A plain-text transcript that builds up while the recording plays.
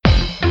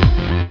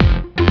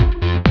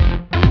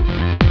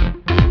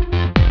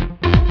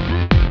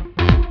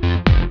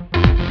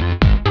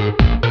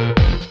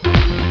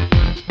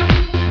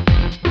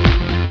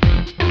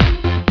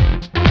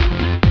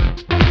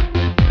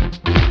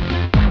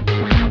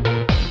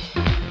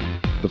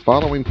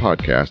following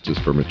podcast is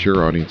for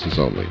mature audiences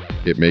only.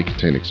 It may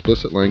contain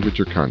explicit language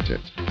or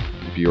content.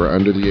 If you are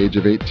under the age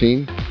of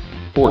 18,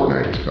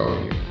 Fortnite is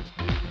calling you.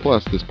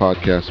 Plus, this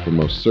podcast will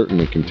most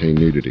certainly contain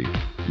nudity,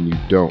 and you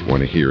don't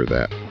want to hear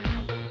that.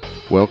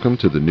 Welcome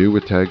to the New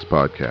with Tags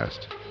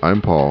podcast.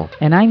 I'm Paul.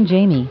 And I'm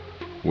Jamie.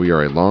 We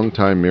are a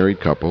long-time married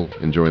couple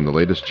enjoying the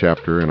latest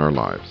chapter in our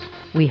lives.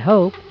 We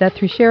hope that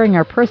through sharing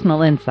our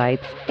personal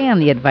insights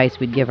and the advice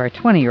we'd give our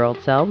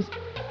 20-year-old selves,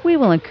 we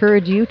will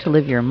encourage you to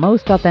live your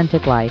most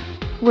authentic life,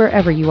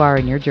 wherever you are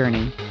in your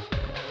journey.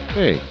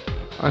 Hey,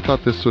 I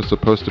thought this was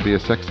supposed to be a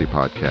sexy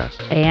podcast.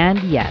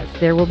 And yes,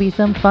 there will be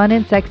some fun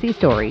and sexy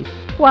stories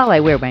while I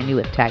wear my New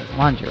with Tags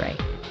lingerie.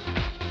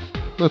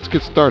 Let's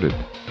get started.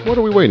 What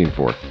are we waiting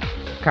for?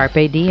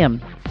 Carpe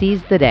diem.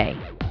 Seize the day.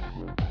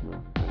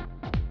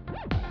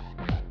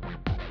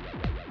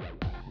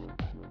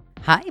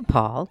 Hi,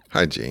 Paul.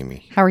 Hi,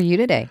 Jamie. How are you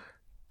today?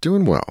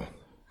 Doing well.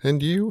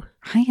 And you?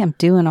 I am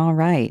doing all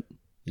right.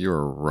 You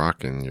are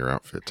rocking your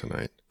outfit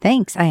tonight.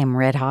 Thanks. I am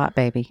red hot,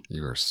 baby.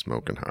 You are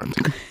smoking hot.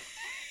 This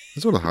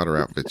is one of the hotter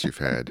outfits you've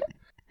had.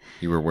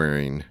 You were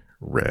wearing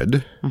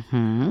red.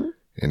 Mm-hmm.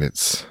 And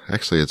it's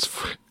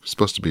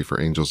supposed to be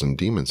for Angels and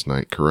Demons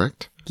night,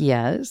 correct?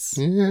 Yes.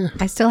 Yeah.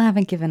 I still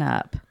haven't given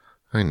up.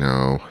 I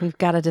know. We've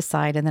got to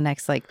decide in the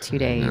next 2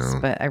 days,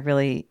 but I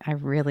really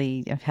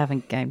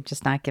haven't. I'm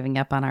just not giving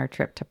up on our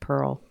trip to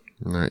Pearl.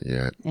 Not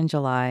yet. In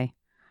July.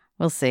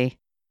 We'll see.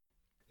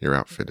 Your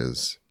outfit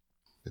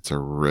it's a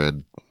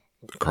red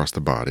across the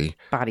body.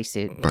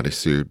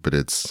 Bodysuit, but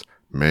it's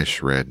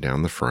mesh red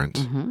down the front.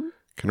 Mm-hmm.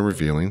 Kind of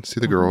revealing. See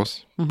the Mm-hmm.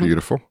 girls? Mm-hmm.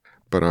 Beautiful.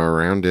 But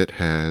around it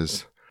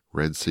has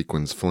red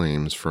sequins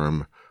flames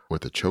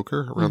with a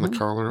choker around Mm-hmm. the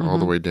collar Mm-hmm. all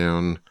the way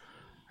down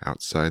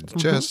outside the Mm-hmm.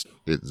 chest.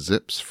 It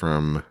zips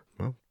from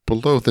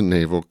below the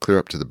navel clear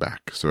up to the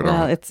back.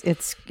 So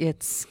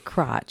it's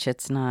crotch.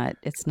 It's not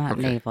Okay.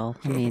 navel.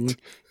 I mean,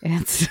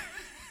 it's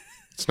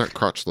It's not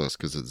crotchless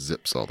because it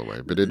zips all the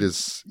way, but it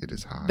is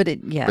hot. But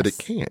it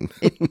can.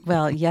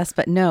 Well, yes,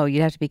 but no.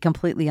 You'd have to be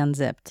completely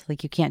unzipped.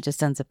 You can't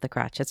just unzip the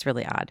crotch. It's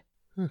really odd.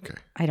 Okay.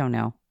 I don't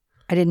know.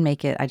 I didn't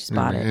make it. I just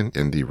bought it.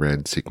 And the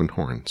red sequin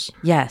horns.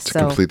 Yes. To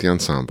complete the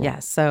ensemble.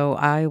 Yes. So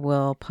I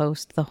will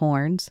post the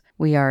horns.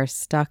 We are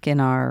stuck in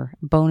our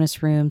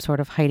bonus room,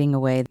 sort of hiding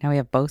away. Now we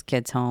have both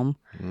kids home.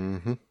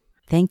 Mm-hmm.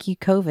 Thank you,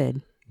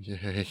 COVID.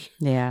 Yay.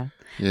 Yeah.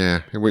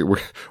 Yeah.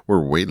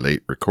 We're way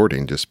late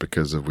recording just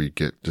because we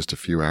get just a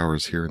few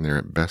hours here and there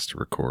at best to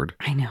record.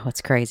 I know.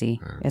 It's crazy.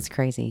 It's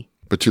crazy.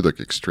 But you look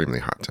extremely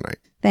hot tonight.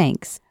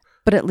 Thanks.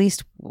 But at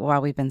least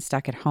while we've been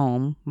stuck at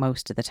home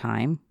most of the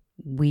time,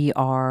 we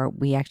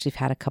actually have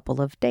had a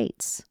couple of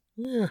dates.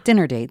 Yeah.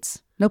 Dinner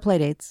dates. No play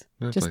dates.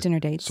 No just play-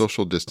 dinner dates.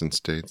 Social distance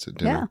dates at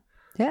dinner.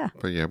 Yeah.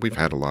 But yeah, we've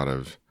had a lot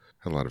of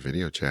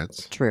video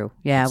chats. True.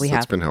 Yeah, we have.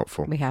 It's been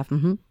helpful. We have.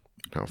 Mm-hmm.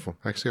 Helpful.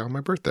 Actually, on my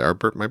birthday.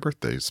 My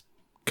birthday's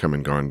come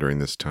and gone during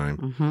this time.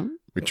 Mm-hmm.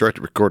 We tried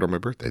to record on my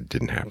birthday. It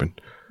didn't happen.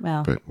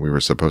 Well. But we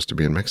were supposed to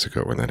be in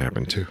Mexico when that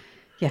happened too.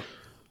 Yeah.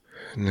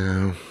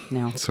 No.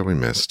 So we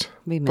missed.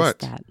 We missed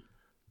that.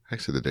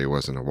 Actually, the day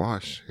wasn't a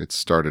wash. It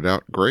started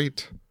out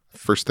great.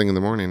 First thing in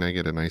the morning, I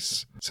get a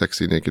nice,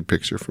 sexy, naked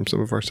picture from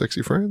some of our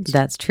sexy friends.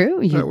 That's true.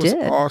 You did. That was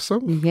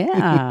awesome.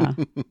 Yeah.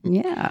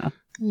 Yeah.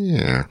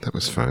 Yeah, that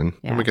was fun.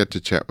 Yeah. And we got to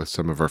chat with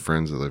some of our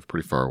friends that live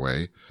pretty far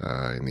away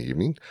in the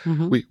evening.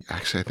 Mm-hmm.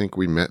 I think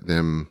we met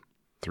them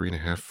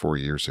 3.5, 4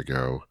 years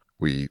ago.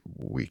 We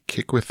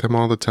kick with them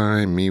all the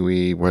time,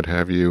 MeWe, what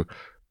have you.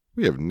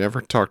 We have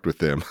never talked with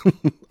them.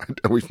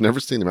 We've never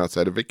seen them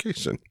outside of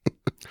vacation.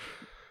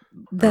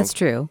 That's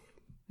true.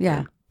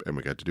 Yeah. And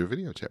we got to do a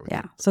video chat with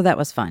them. Yeah. So that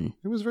was fun.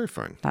 It was very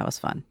fun. That was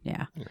fun.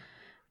 Yeah.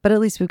 But at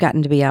least we've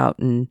gotten to be out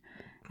and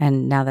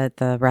now that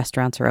the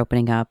restaurants are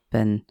opening up,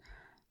 and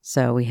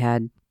so we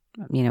had,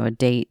 a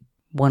date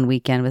one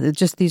weekend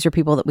with these are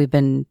people that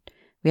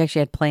we actually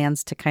had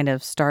plans to kind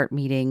of start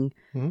meeting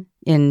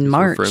in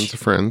March. Friends of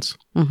friends.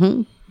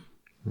 Mm-hmm.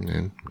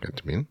 And we got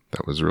to meet them.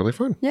 That was really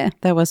fun. Yeah,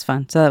 that was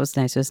fun. So that was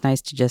nice. It was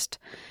nice to just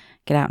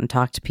get out and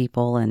talk to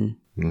people and,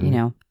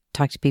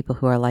 talk to people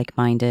who are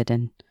like-minded.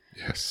 And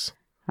yes,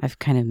 I've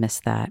kind of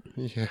missed that.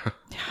 Yeah.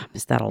 I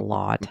miss that a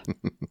lot.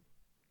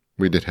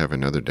 We did have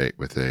another date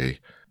with a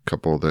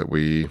couple that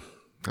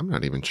I'm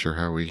not even sure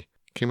how we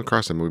came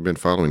across them. We've been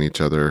following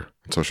each other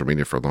on social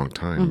media for a long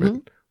time,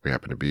 but we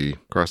happened to be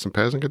crossing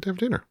paths and got to have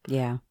dinner.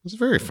 Yeah. It was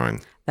very fun.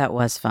 That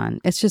was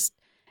fun. It's just,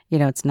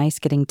 it's nice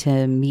getting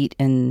to meet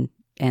and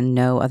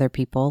know other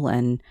people.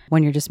 And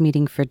when you're just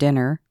meeting for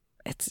dinner,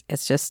 it's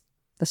just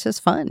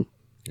fun.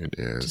 It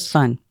is. Just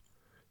fun.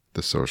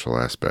 The social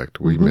aspect.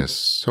 We miss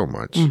so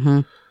much.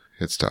 Mm-hmm.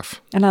 It's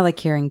tough. And I like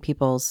hearing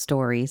people's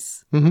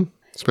stories. Mm-hmm.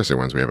 Especially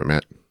ones we haven't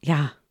met.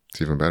 Yeah.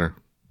 It's even better.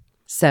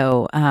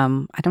 So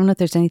I don't know if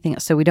there's anything.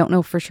 So we don't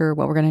know for sure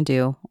what we're going to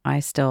do.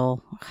 I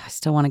still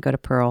want to go to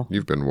Pearl.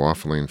 You've been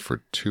waffling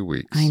for 2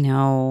 weeks. I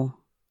know.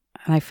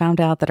 And I found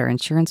out that our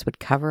insurance would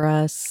cover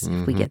us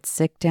if we get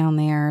sick down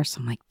there. So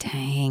I'm like,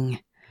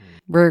 dang.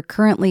 We're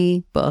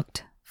currently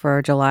booked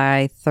for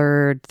July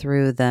 3rd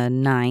through the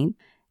 9th.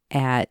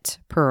 at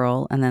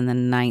Pearl, and then the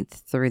 9th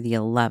through the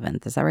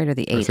 11th. Is that right, or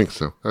the 8th? I think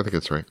so. I think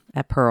it's right.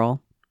 At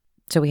Pearl.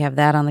 So we have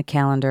that on the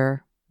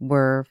calendar.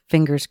 We're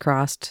fingers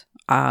crossed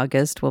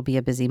August will be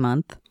a busy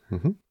month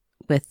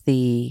with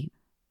the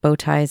bow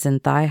ties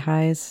and thigh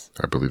highs.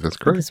 I believe that's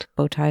correct.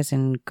 Bow ties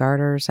and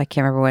garters. I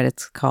can't remember what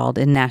it's called.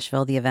 In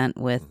Nashville, the event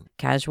with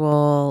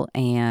Casual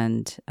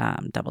and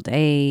Double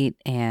Date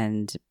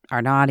and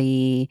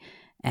Arnaughty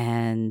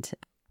and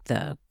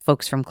the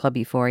folks from Club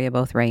Euphoria,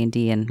 both Ray and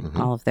Dee and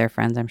all of their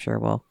friends, I'm sure,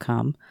 will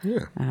come.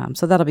 Yeah.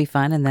 So that'll be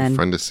fun. And then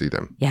fun to see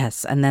them.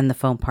 Yes. And then the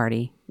foam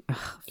party. Ugh,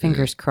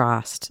 fingers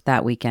crossed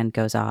that weekend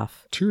goes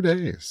off. 2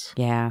 days.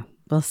 Yeah.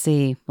 We'll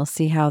see. We'll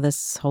see how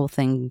this whole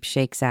thing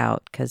shakes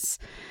out because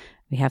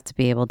we have to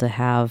be able to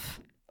have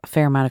a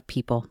fair amount of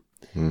people.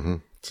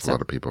 It's a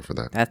lot of people for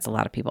that. That's a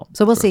lot of people.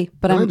 So we'll see.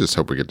 But I just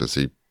hope we get to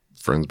see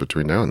friends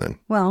between now and then.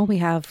 Well, we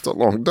have... It's a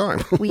long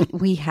time.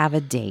 we have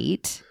a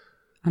date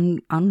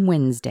on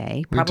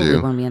Wednesday. Probably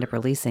when we end up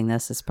releasing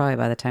this. It's probably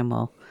by the time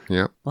we'll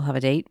have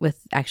a date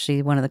with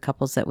actually one of the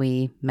couples that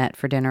we met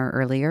for dinner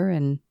earlier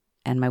and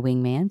my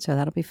wingman. So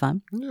that'll be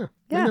fun. Yeah.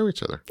 We know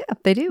each other. Yeah,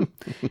 they do.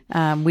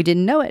 We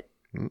didn't know it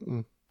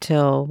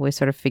till we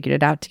sort of figured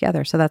it out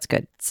together. So that's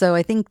good. So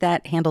I think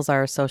that handles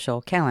our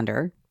social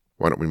calendar.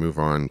 Why don't we move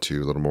on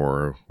to a little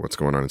more what's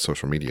going on in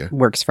social media?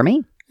 Works for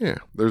me. Yeah.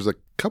 There's a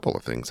couple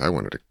of things I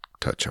wanted to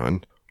touch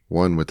on.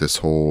 One with this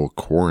whole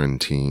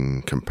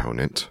quarantine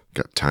component.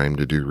 Got time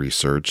to do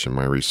research, and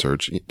my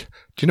research. Do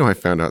you know I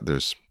found out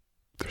there's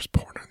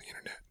porn on the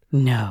internet?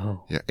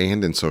 No. Yeah,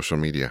 and in social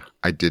media.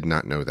 I did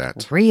not know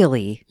that.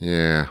 Really?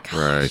 Yeah,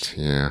 right.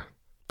 Yeah.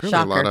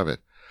 Apparently a lot of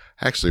it.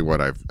 Actually, what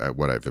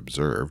I've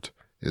observed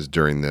is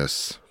during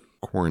this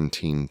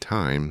quarantine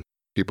time,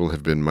 people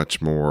have been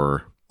much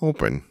more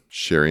open,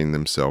 sharing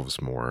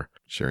themselves more,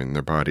 sharing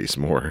their bodies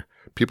more.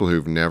 People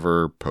who've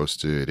never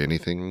posted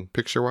anything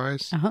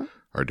picture-wise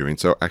are doing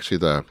so. Actually,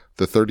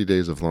 the 30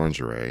 days of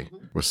lingerie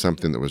was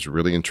something that was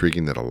really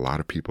intriguing that a lot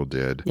of people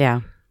did.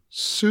 Yeah.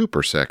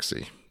 Super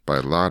sexy by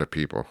a lot of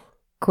people.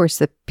 Of course,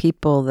 the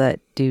people that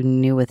do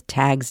New with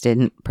Tags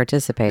didn't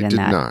participate in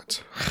that. Did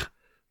not.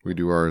 We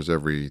do ours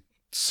every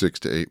 6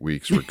 to 8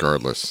 weeks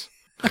regardless.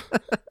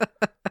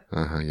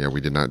 Yeah,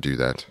 we did not do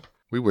that.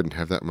 We wouldn't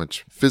have that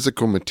much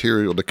physical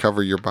material to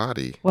cover your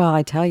body. Well,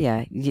 I tell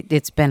you,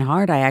 it's been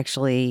hard. I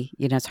actually,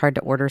 it's hard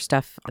to order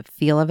stuff. The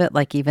feel of it,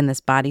 like even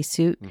this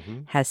bodysuit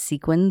has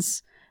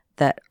sequins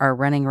that are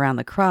running around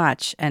the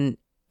crotch, and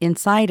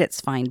inside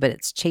it's fine, but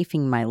it's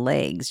chafing my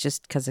legs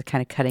just because of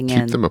kind of cutting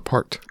in. Keep them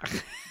apart.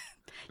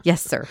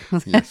 Yes, sir.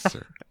 Yes,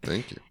 sir.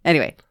 Thank you.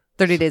 Anyway,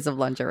 30 days of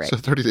lingerie. So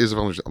 30 days of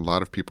lingerie, a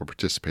lot of people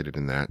participated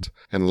in that,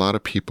 and a lot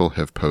of people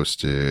have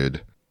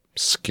posted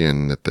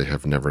skin that they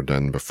have never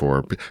done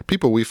before.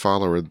 People we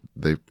follow,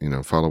 they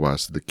follow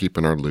us, they keep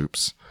in our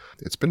loops.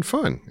 It's been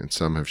fun, and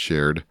some have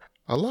shared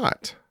a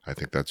lot. I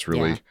think that's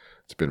really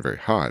it's been very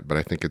hot, but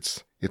I think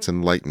it's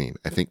enlightening.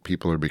 I think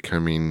people are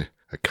becoming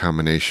a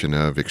combination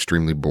of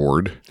extremely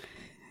bored,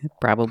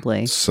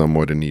 probably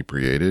somewhat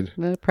inebriated,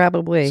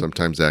 probably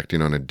sometimes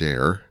acting on a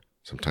dare,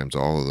 sometimes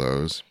all of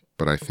those.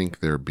 But I think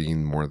they're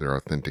being more their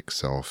authentic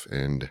self,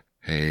 and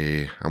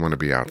hey, I want to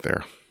be out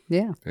there.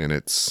 Yeah, and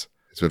it's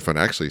been fun.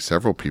 Actually,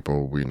 several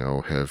people we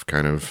know have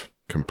kind of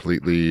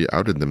completely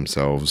outed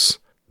themselves.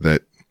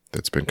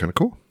 That's been kind of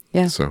cool.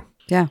 Yeah. So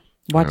yeah,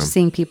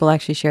 seeing people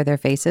actually share their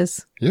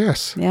faces.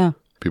 Yes. Yeah.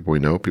 People we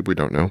know, people we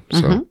don't know.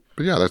 So,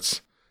 but yeah,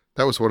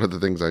 that was one of the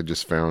things I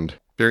just found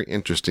very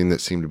interesting.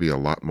 That seemed to be a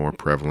lot more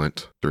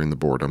prevalent during the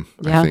boredom.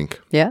 Yeah. I think.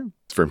 Yeah.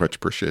 It's very much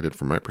appreciated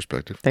from my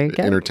perspective. There you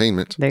go.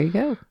 Entertainment. There you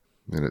go.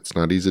 And it's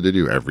not easy to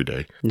do every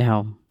day.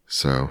 No.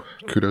 So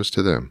kudos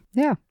to them.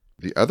 Yeah.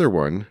 The other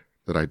one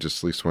that I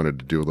just at least wanted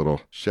to do a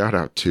little shout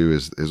out to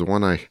is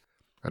one I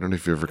don't know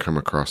if you've ever come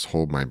across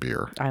Hold My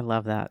Beer. I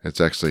love that.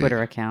 It's actually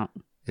Twitter account.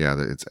 Yeah,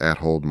 it's at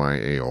Hold My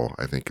Ale,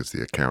 I think is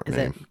the account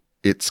name.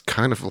 It's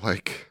kind of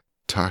like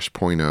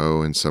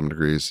Tosh.0 in some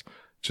degrees,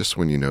 just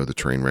when you know the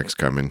train wreck's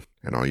coming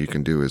and all you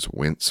can do is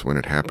wince when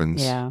it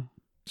happens. Yeah.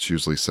 It's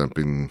usually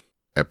something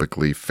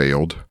epically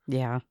failed.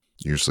 Yeah.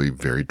 Usually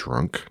very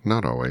drunk.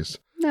 Not always.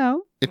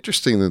 No.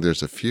 Interesting that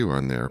there's a few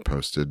on there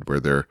posted where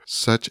they're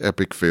such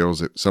epic fails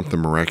that something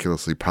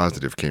miraculously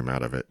positive came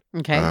out of it.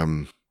 Okay.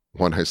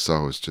 One I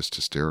saw was just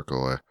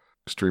hysterical. A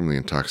extremely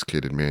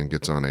intoxicated man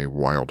gets on a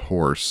wild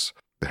horse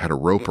that had a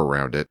rope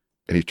around it,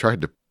 and he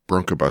tried to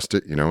bronco bust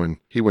it, and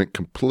he went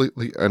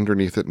completely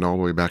underneath it and all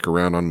the way back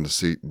around on the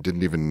seat and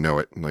didn't even know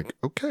it. And like,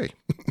 okay.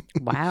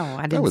 Wow,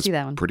 I didn't see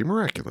that one. Pretty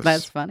miraculous.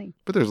 That's funny.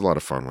 But there's a lot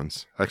of fun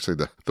ones.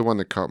 Actually, the one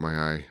that caught my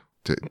eye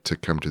to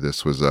come to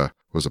this was a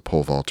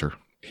pole vaulter.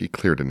 He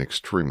cleared an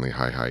extremely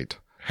high height.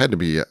 Had to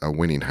be a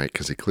winning height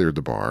because he cleared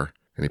the bar,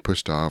 and he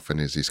pushed off, and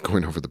as he's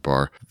going over the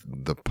bar,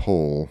 the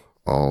pole,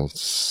 all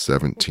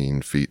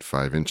 17 feet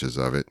 5 inches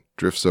of it,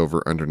 drifts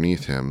over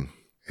underneath him,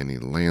 and he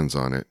lands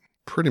on it,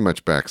 pretty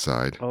much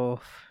backside. Oh.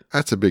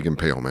 That's a big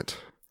impalement.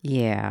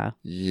 Yeah.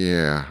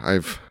 Yeah,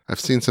 I've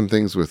seen some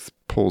things with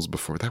poles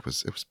before. It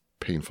was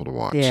painful to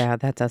watch. Yeah,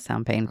 that does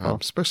sound painful.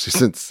 Especially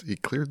since he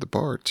cleared the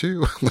bar,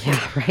 too.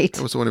 Yeah, right.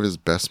 That was one of his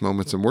best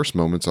moments and worst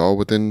moments, all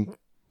within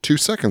 2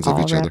 seconds of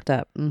each other. All wrapped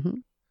up. Mm-hmm.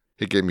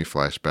 It gave me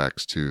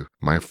flashbacks to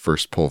my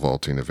first pole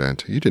vaulting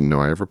event. You didn't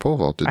know I ever pole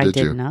vaulted, did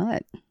you? I did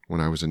not.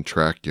 When I was in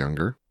track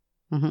younger,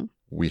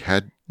 we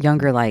had...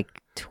 Younger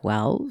like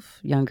 12?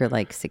 Younger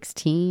like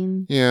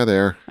 16? Yeah,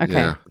 there. Okay.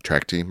 Yeah,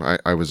 track team.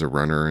 I was a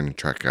runner and a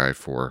track guy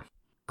for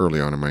early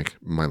on in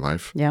my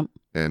life. Yep.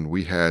 And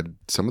we had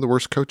some of the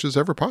worst coaches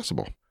ever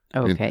possible.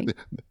 Okay. I mean,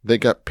 they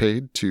got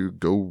paid to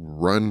go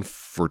run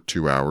for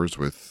 2 hours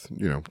with,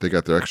 they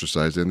got their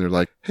exercise in. They're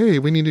like, hey,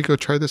 we need to go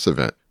try this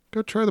event.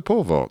 Go try the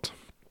pole vault.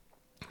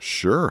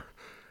 Sure.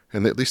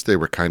 And at least they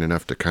were kind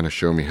enough to kind of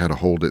show me how to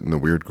hold it in the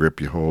weird grip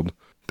you hold.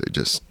 They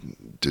just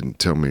didn't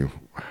tell me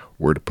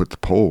where to put the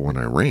pole when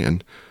I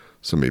ran.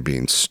 So me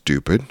being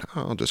stupid,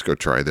 I'll just go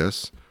try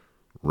this.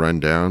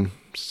 Run down,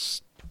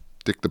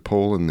 stick the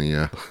pole in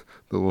the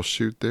little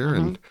chute there,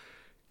 and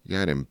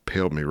it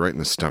impaled me right in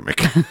the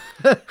stomach.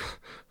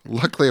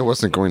 Luckily, I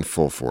wasn't going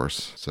full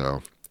force.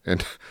 So,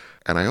 and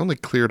I only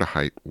cleared a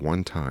height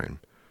one time.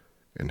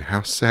 And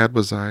how sad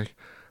was I?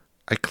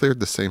 I cleared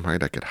the same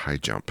height I could high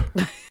jump.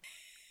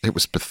 It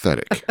was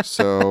pathetic.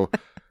 So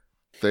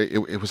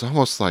it was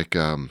almost like,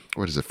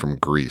 what is it, from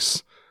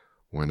Greece?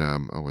 When,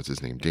 what's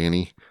his name?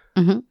 Danny?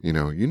 Mm-hmm.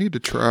 You need to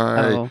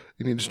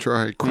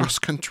try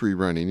cross-country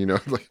running,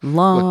 like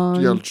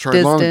long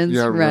distance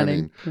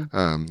running.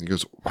 He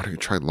goes, why don't you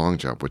try long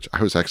jump? Which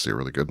I was actually a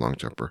really good long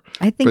jumper.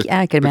 I think,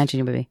 I could imagine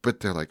you would be. But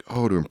they're like,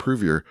 to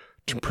improve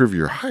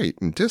your height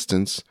and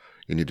distance,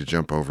 you need to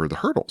jump over the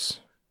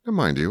hurdles. Now,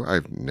 mind you,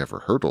 I've never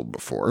hurdled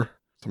before.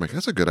 So I'm like,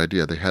 that's a good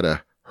idea. They had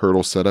a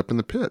hurdle set up in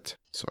the pit.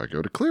 So I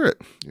go to clear it.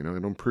 It'll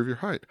improve your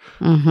height.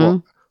 Mm-hmm.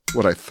 Well,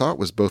 what I thought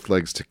was both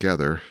legs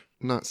together,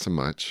 not so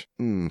much.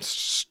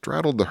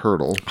 Straddled the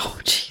hurdle. Oh,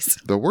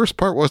 jeez. The worst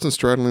part wasn't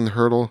straddling the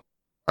hurdle.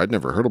 I'd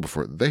never hurdled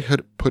before. They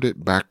had put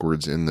it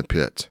backwards in the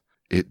pit.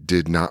 It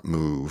did not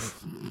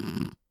move.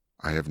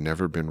 I have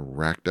never been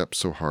racked up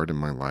so hard in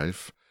my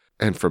life.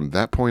 And from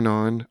that point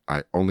on,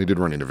 I only did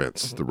running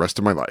events the rest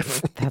of my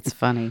life. That's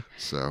funny.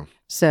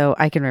 So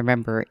I can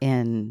remember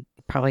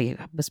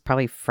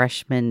probably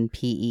freshman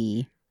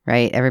PE,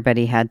 right?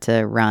 Everybody had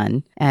to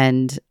run.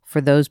 And for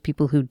those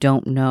people who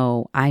don't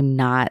know, I'm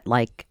not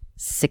like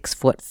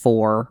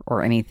 6'4"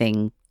 or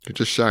anything. You're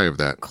just shy of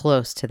that.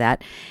 Close to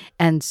that.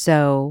 And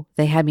so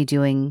they had me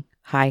doing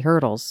high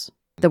hurdles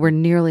that were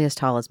nearly as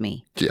tall as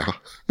me. Yeah.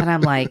 And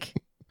I'm like,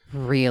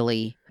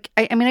 really?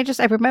 I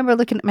remember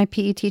looking at my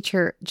PE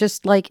teacher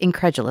just like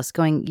incredulous,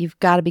 going, you've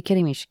got to be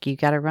kidding me. You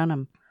got to run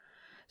them.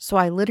 So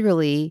I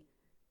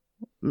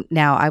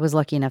was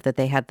lucky enough that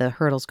they had the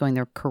hurdles going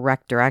the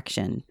correct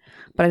direction,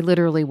 but I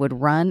literally would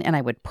run and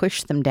I would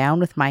push them down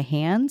with my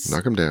hands.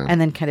 Knock them down.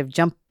 And then kind of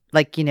jump,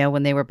 like,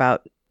 when they were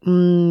about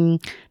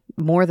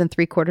more than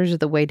 3/4 of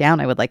the way down,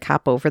 I would like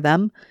hop over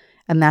them.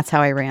 And that's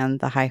how I ran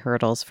the high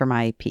hurdles for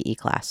my PE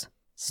class.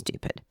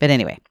 Stupid. But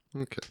anyway.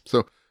 Okay.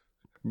 So,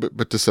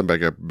 but to sum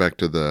back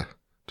to the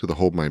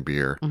Hold My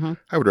Beer,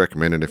 I would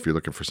recommend it if you're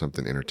looking for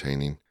something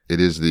entertaining. It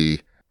is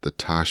the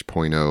Tosh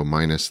 .0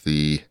 minus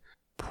the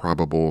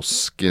probable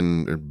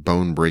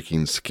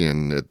bone-breaking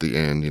skin at the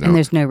end, And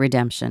there's no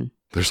redemption.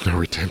 There's no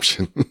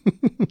redemption.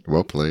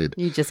 Well played.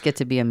 You just get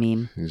to be a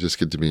meme. You just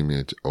get to be a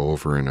meme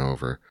over and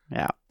over.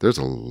 Yeah. There's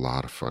a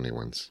lot of funny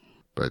ones,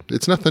 but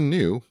it's nothing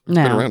new. It's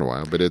been around a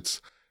while, but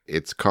it's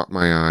caught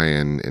my eye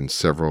and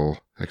several,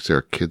 actually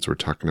our kids were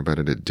talking about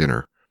it at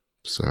dinner.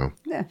 So,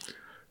 yeah.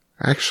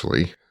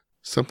 Actually,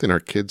 something our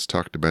kids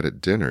talked about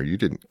at dinner you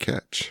didn't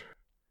catch.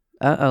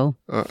 Uh-oh.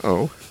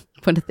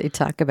 What did they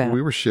talk about?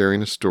 We were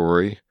sharing a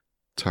story,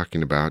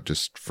 talking about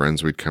just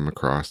friends we'd come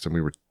across, and we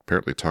were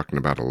apparently talking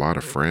about a lot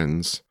of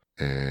friends.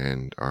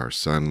 And our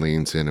son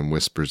leans in and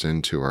whispers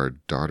into our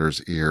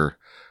daughter's ear,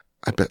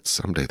 I bet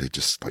someday they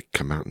just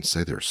come out and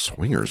say they're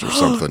swingers or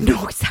something.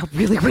 No, is that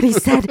really what he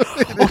said?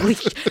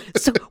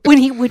 So when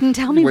he wouldn't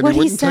tell me what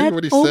he said?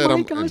 Oh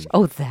my gosh.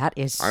 Oh, that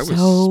is I so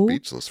was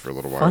speechless for a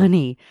little while.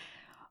 Funny.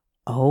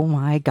 Oh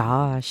my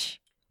gosh.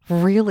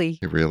 Really?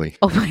 It really.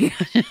 Oh my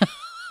gosh.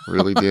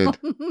 Really did.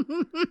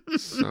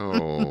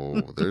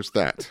 So there's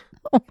that.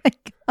 Oh my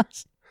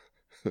gosh.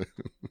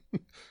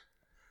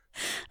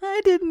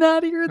 I did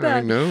not hear that.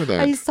 I know that.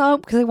 I saw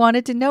him because I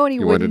wanted to know, and he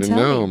wouldn't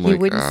tell me. He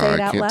wouldn't say it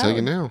out loud. I can't tell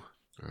you now.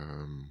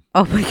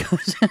 Oh my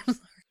gosh.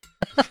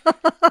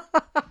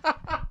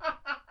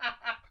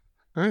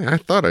 I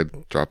thought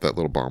I'd drop that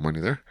little bomb on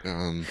you there.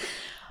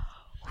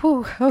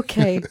 Whew,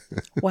 okay.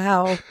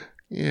 Wow.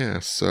 Yeah,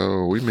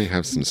 so we may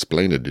have some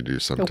splaining to do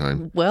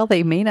sometime. Well,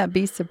 they may not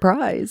be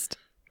surprised.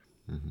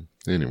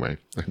 Mm-hmm. Anyway,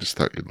 I just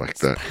thought you'd like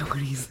that. What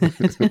he said.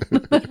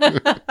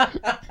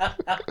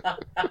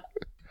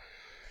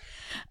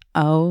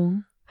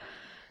 Oh,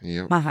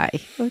 yep. My.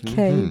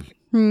 Okay.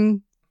 Mm-hmm.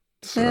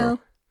 So, well,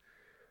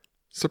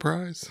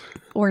 surprise.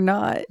 Or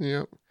not.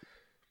 Yep.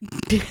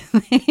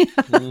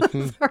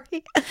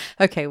 Sorry.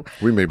 Okay.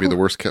 We may be the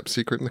worst kept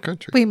secret in the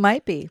country. We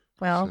might be.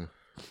 Well,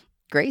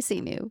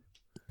 Gracie knew.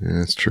 Yeah,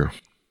 that's true.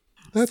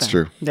 That's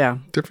true. Yeah.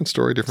 Different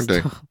story, different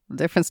day.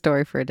 Different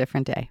story for a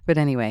different day. But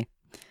anyway.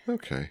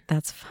 Okay.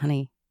 That's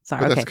funny.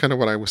 Sorry. But okay. That's kind of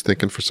what I was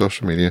thinking for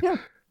social media. Yeah.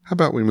 How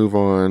about we move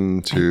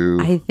on to...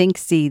 I think,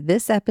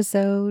 this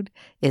episode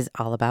is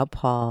all about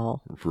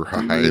Paul.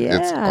 Right. Yeah.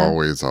 It's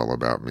always all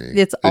about me.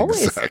 It's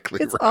always,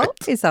 exactly it's right.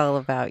 always all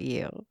about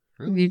you.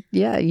 Really?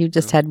 You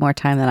just had more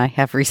time than I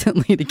have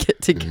recently to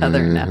get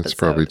together in an It's episode.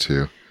 probably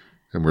 2.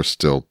 And we're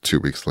still 2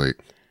 weeks late.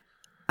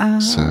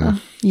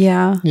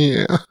 Yeah.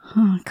 Yeah.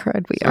 Oh,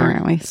 crud, we Sorry. are,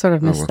 aren't we? Sort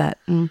of missed well.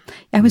 that.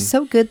 I was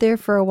so good there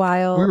for a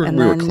while. We were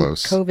then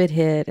close. COVID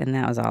hit, and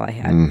that was all I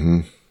had.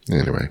 Mm-hmm.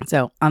 Anyway.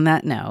 So on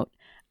that note,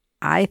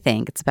 I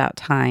think it's about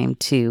time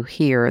to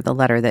hear the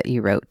letter that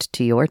you wrote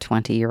to your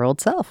 20-year-old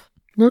self.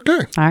 Okay.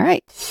 All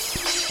right.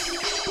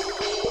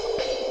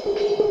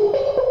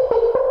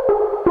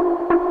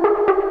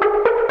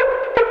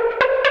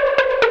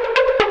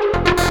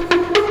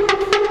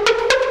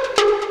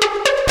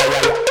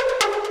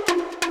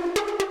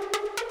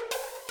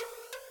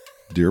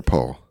 Dear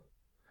Paul,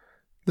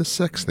 the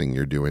sex thing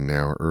you're doing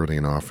now early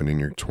and often in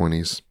your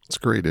 20s, it's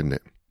great, isn't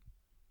it?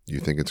 You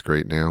think it's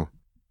great now?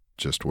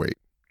 Just wait.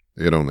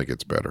 It only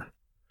gets better.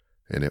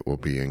 And it will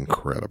be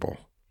incredible.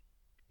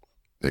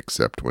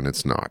 Except when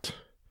it's not.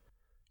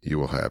 You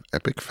will have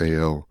epic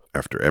fail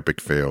after epic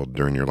fail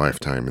during your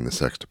lifetime in the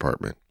sex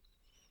department.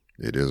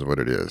 It is what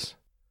it is.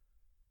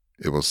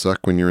 It will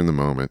suck when you're in the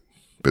moment,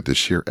 but the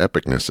sheer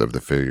epicness of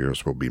the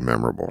failures will be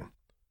memorable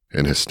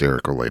and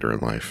hysterical later in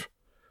life.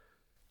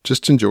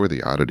 Just enjoy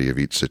the oddity of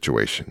each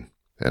situation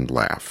and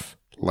laugh.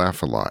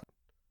 Laugh a lot.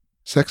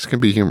 Sex can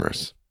be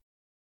humorous.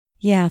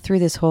 Yeah, through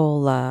this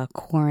whole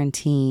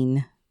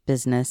quarantine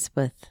business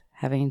with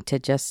having to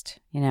just,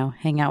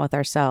 hang out with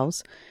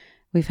ourselves,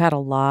 we've had a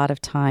lot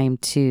of time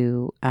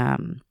to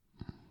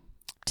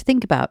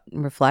think about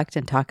and reflect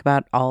and talk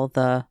about all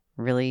the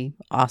really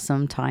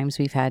awesome times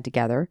we've had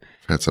together.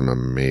 We've had some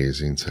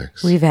amazing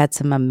sex. We've had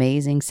some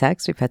amazing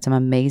sex. We've had some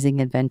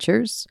amazing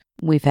adventures.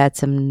 We've had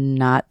some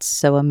not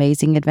so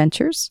amazing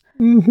adventures.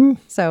 Mm-hmm.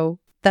 So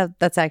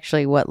that's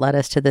actually what led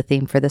us to the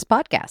theme for this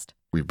podcast.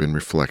 We've been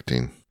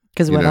reflecting.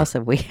 Because what else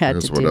have we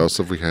had to do? What else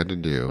have we had to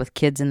do? With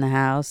kids in the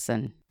house.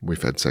 And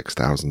we've had sex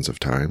thousands of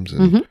times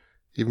and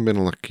even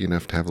been lucky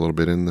enough to have a little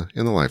bit in the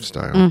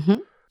lifestyle. Mm-hmm.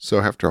 So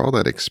after all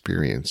that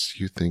experience,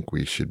 you think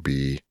we should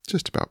be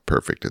just about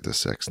perfect at the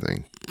sex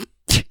thing.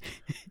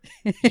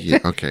 Yeah,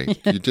 okay.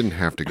 You didn't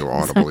have to go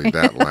audibly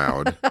that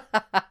loud.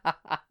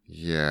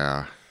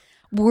 Yeah.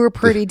 We're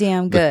pretty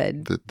damn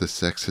good. The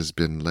sex has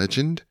been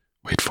legend.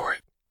 Wait for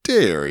it.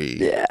 Dairy.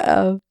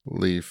 Yeah.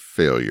 Leave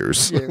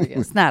failures. There we go.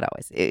 It's not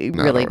always.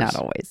 Not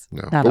always.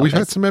 No. Not but always. We've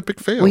had some epic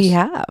fails. We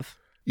have.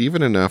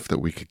 Even enough that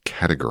we could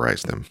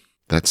categorize them.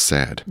 That's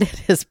sad.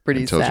 It is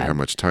pretty It tells sad. you how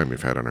much time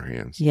we've had on our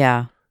hands.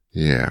 Yeah.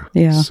 Yeah.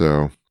 Yeah.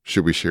 So,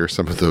 should we share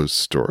some of those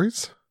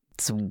stories?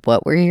 It's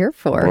what we're here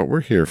for. What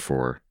we're here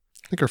for.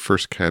 I think our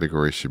first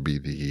category should be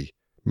the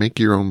make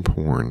your own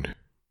porn.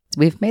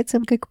 We've made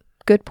some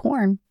good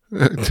porn.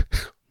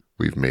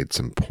 We've made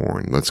some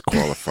porn. Let's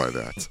qualify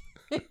that.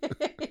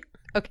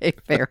 Okay,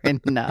 fair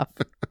enough.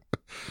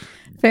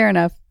 Fair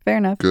enough.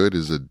 Good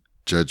is a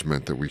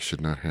judgment that we should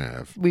not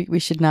have. We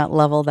should not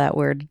level that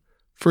word.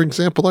 For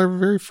example, our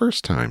very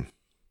first time.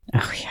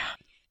 Oh, yeah.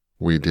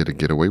 We did a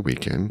getaway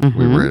weekend. Mm-hmm.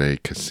 We were at a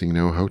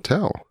casino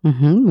hotel.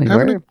 Mm-hmm. We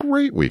having were. a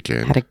great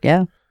weekend.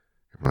 Yeah.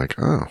 I'm like,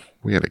 oh,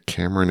 we had a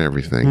camera and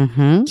everything.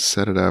 Mm-hmm.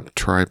 Set it up,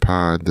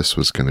 tripod. This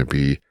was going to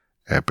be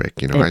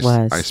epic. It was.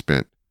 I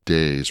spent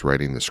days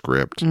writing the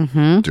script,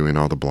 Mm-hmm. doing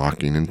all the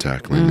blocking and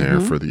tackling there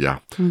for the,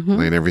 Mm-hmm.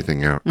 laying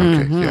everything out.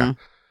 Okay, Mm-hmm. yeah.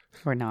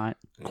 We're not.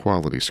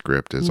 Quality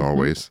script, as Mm-hmm.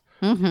 always.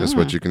 Mm-hmm. That's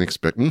what you can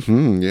expect.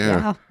 Mm-hmm,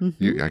 yeah.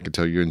 Mm-hmm. I could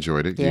tell you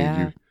enjoyed it.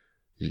 Yeah.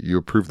 You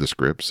approved the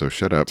script, so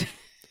shut up.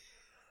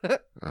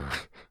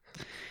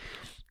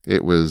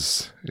 It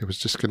was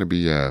just going to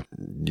be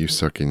you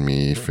sucking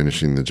me,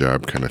 finishing the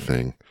job kind of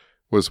thing.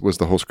 Was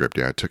the whole script?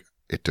 Yeah,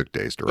 it took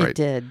days to write. It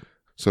did.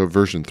 So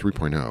version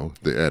 3.0,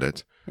 the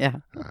edit. Yeah.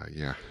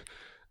 Yeah.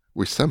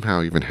 We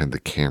somehow even had the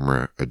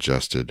camera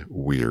adjusted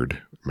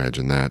weird.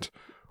 Imagine that,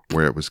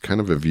 where it was kind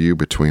of a view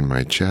between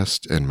my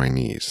chest and my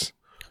knees.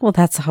 Well,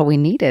 that's all we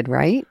needed,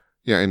 right?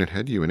 Yeah, and it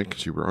had you in it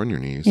because you were on your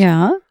knees.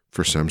 Yeah.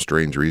 For some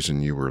strange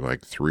reason, you were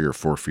like 3 or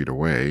 4 feet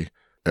away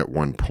at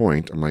one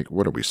point. I'm like,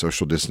 what are we,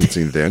 social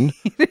distancing then?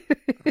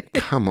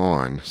 Come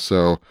on.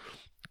 So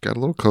got a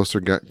little closer,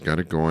 got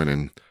it going,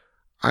 and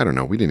I don't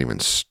know, we didn't even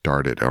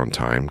start it on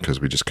time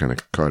because we just kind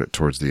of caught it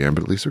towards the end,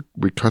 but at least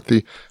we cut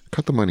the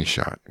money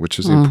shot, which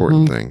is the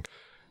important thing.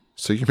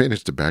 So you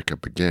managed to back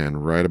up again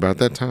right about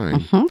that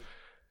time,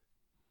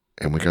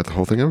 and we got the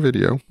whole thing on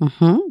video.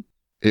 Mm-hmm.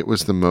 It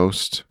was the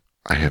most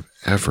I have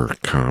ever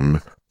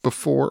come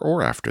before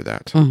or after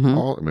that.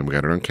 Mm-hmm. We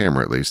got it on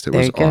camera at least. It There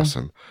was you go.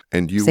 awesome.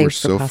 And you Saved were for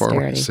so far away.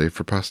 posterity. Saved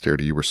for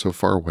posterity. You were so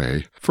far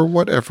away for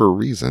whatever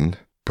reason.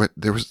 But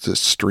there was this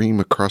stream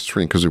across the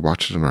screen because we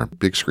watched it on our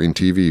big screen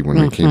TV when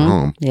we came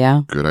home.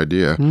 Yeah. Good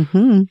idea.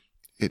 Mm-hmm.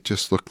 It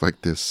just looked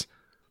like this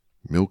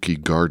milky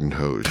garden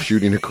hose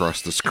shooting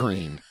across the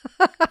screen.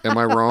 Am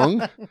I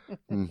wrong?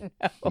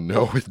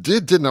 No, it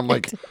didn't. I'm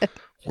like,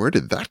 where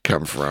did that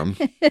come from?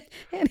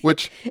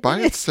 Which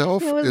by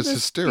itself is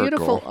hysterical.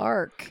 Beautiful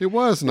arc. It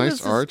was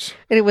nice arch.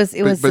 And it was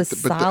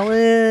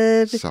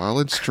a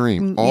solid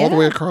stream all the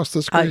way across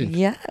the screen.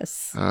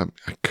 Yes.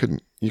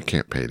 You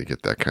can't pay to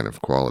get that kind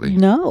of quality.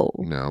 No,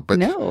 but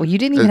you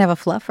didn't even have a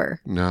fluffer.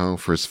 No,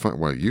 for as fun.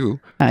 Well, you.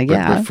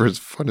 Yeah. But for as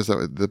fun as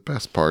that, the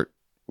best part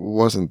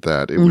wasn't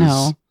that. It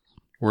was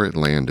where it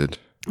landed.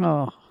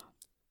 Oh.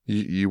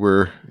 You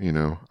were,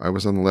 I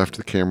was on the left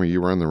of the camera.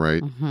 You were on the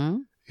right. Mm-hmm.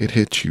 It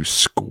hit you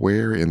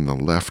square in the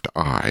left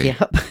eye.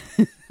 Yep.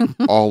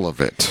 All of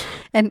it.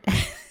 And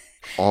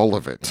all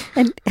of it.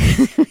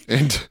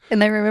 And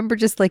I remember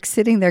just like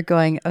sitting there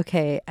going,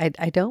 okay,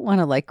 I don't want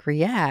to like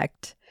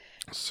react.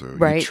 So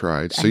you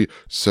tried.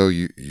 So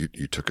you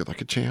took it like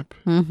a champ.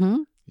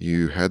 Mm-hmm.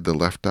 You had the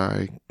left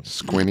eye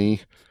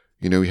squinty.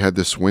 You had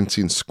this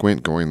wincing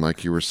squint going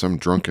like you were some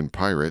drunken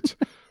pirate,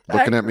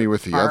 looking at me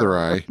with the other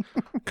eye,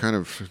 kind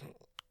of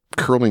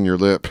curling your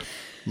lip,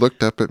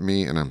 looked up at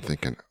me, and I'm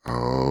thinking,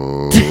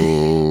 oh.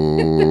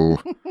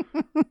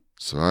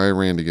 So I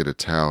ran to get a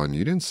towel, and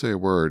you didn't say a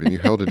word, and you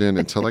held it in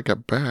until I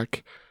got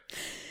back,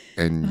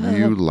 and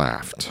you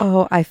laughed.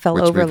 Oh, I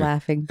fell over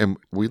laughing. And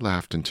we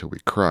laughed until we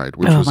cried,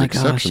 which was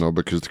exceptional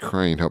because the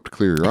crying helped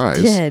clear your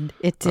eyes.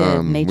 It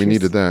did. We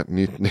needed that.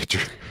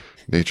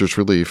 Nature's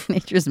relief.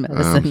 Nature's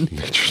medicine.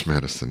 Nature's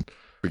medicine.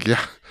 But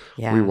yeah,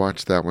 we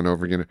watched that one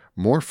over again.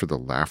 More for the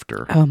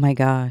laughter. Oh my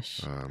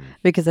gosh.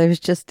 Because I was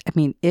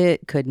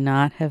it could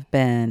not have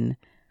been.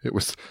 It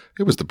was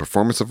the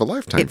performance of a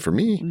lifetime for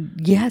me.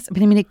 Yes.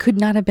 But it could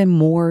not have been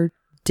more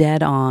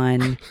dead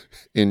on.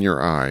 In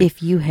your eye.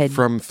 If you had.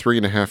 From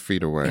 3.5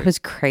 feet away. It was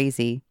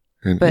crazy.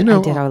 And, but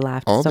I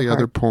laughed all so the hard.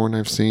 other porn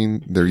I've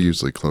seen, they're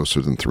usually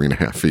closer than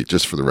 3.5 feet,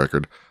 just for the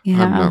record.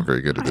 Yeah, I'm not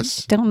very good at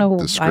this. I don't know.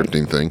 The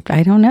scripting thing.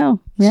 I don't know.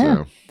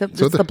 Yeah.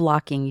 So the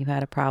blocking you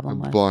had a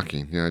problem with.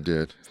 Blocking. Yeah, I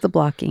did. It's the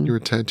blocking. You were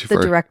too far.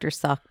 The director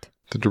sucked.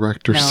 The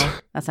director No,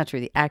 that's not true.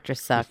 The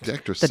actress sucked.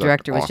 The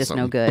director was just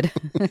no good.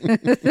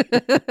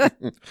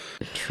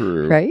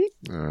 True. Right?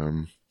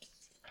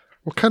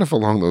 Well, kind of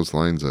along those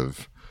lines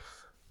of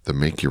the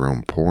make your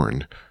own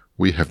porn,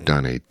 we have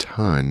done a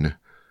ton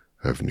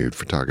of nude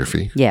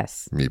photography.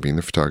 Yes. Me being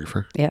the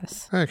photographer.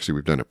 Yes. Actually,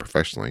 we've done it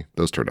professionally.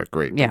 Those turned out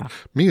great. Yeah.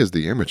 Me as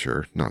the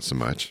amateur, not so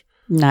much.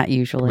 Not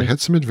usually. We had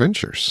some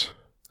adventures.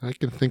 I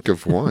can think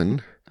of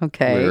one.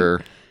 Okay.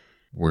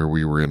 Where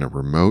we were in a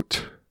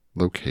remote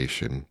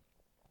location.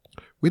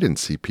 We didn't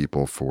see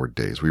people for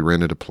days. We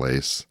rented a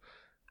place,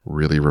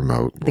 really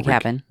remote. The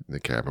cabin.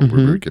 Mm-hmm.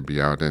 Where we could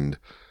be out and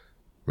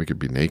we could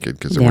be naked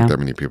because there weren't that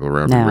many people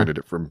around. No. We rented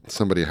it from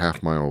somebody a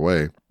half mile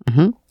away.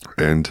 Mm-hmm.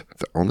 And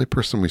the only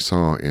person we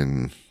saw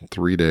in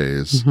 3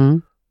 days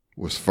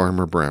was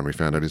Farmer Brown. We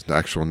found out his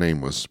actual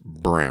name was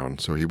Brown.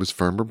 So he was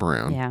Farmer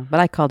Brown. Yeah, but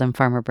I called him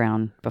Farmer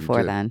Brown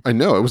before then. I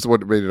know. It was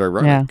what made it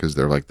ironic because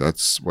they're like,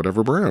 that's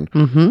whatever Brown.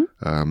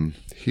 Mm-hmm.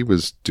 He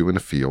was doing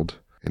a field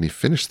and he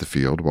finished the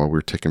field while we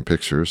were taking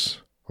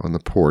pictures on the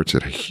porch.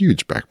 It had a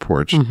huge back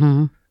porch.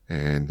 Mm-hmm.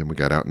 And then we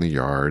got out in the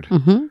yard.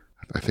 Mm-hmm.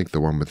 I think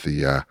the one with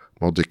the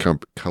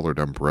multicolored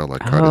umbrella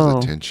caught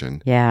his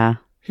attention. Yeah.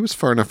 He was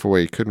far enough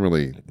away, he couldn't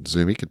really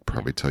zoom. He could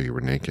probably tell you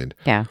were naked.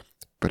 Yeah.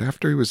 But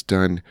after he was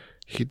done,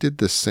 he did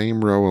the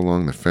same row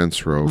along the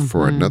fence row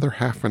for another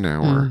half an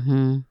hour.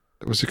 Mm-hmm.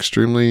 It was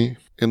extremely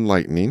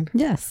enlightening.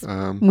 Yes.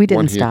 We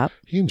didn't stop.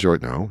 He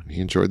enjoyed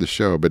the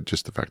show, but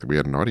just the fact that we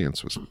had an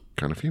audience was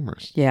kind of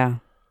humorous. Yeah.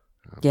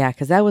 Yeah,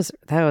 because that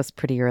was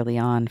pretty early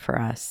on for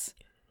us.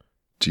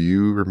 Do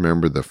you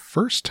remember the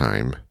first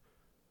time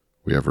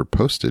we ever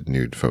posted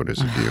nude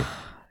photos of you?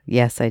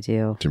 Yes, I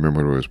do. Do you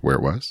remember where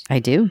it was? I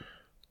do.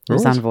 It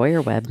was on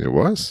Voyeur Web. It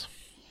was.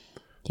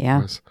 Yeah.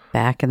 It was.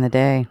 Back in the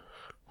day.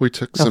 We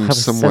took I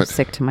was so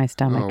sick to my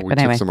stomach. We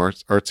took some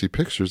artsy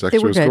pictures. Actually,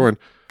 they were was good. going.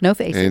 No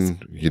faces.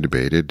 And you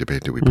debated.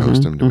 Do we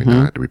post them? Do we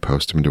not? Do we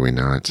post them? Do we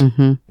not?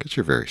 Because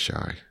you're very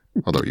shy.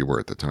 Although you were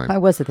at the time. I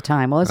was at the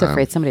time. I was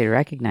afraid somebody would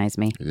recognize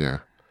me. Yeah.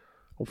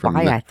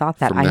 I thought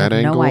that. I had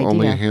angle, no idea.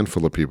 Only a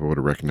handful of people would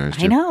have recognized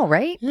you. I know,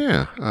 right?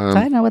 Yeah. So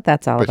I know what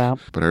that's all about.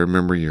 But I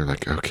remember you're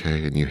like,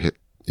 okay, and you hit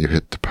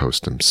the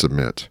post and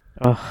submit.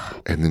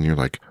 Ugh. And then you're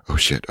like, oh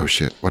shit,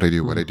 what'd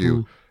I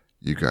do?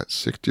 You got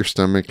sick to your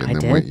stomach and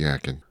then went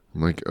yakking.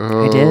 I'm like,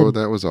 oh,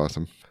 that was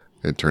awesome.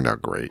 It turned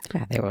out great.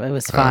 Yeah, it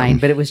was fine,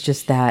 but it was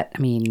just that,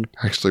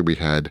 Actually, we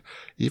had,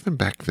 even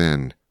back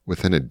then,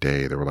 within a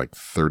day, there were like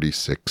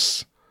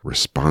 36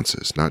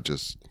 responses, not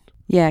just...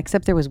 Yeah,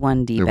 except there was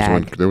one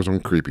D-bag. There was one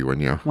creepy one,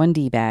 yeah. One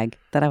D-bag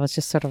that I was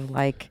just sort of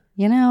like,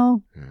 Yeah.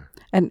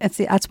 And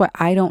see, that's why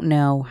I don't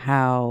know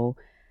how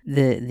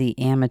the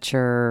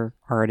amateur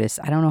artists,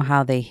 I don't know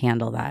how they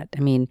handle that.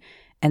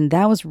 And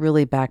that was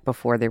really back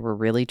before they were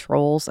really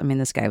trolls.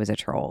 This guy was a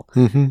troll.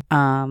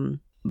 Mm-hmm.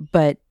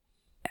 But,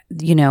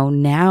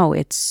 now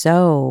it's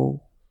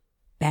so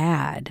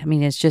bad.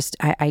 It's just,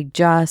 I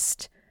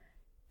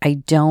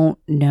don't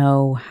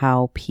know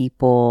how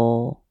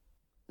people...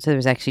 So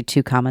there's actually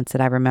 2 comments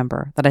that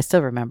I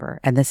still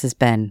remember. And this has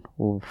been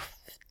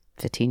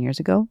 15 years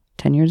ago,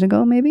 10 years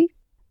ago, maybe.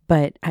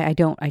 But I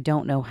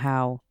don't know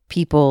how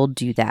people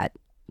do that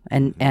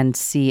and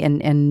see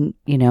and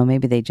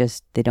maybe they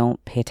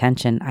don't pay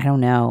attention. I don't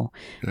know.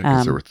 Yeah,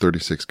 because there were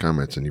 36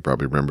 comments, and you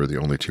probably remember the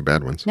only 2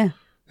 bad ones. Yeah.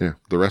 Yeah.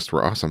 The rest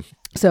were awesome.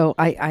 So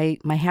I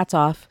my hat's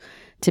off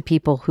to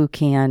people who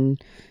can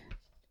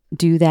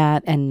do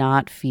that and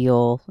not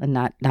feel and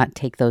not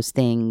take those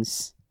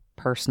things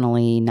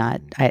personally.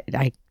 I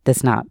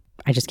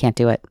just can't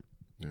do it.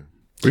 Yeah.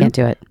 Can't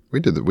do it. We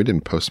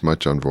didn't post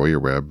much on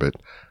Voyeur Web, but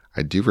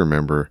I do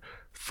remember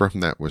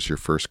from that was your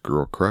first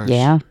girl crush.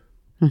 Yeah.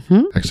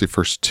 Mm-hmm. Actually,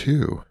 first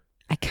 2.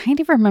 I kind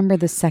of remember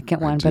the second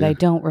one, but I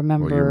don't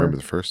remember. Well, you remember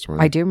the first one.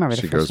 I do remember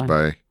the first one. She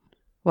goes by.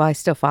 Well, I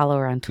still follow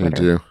her on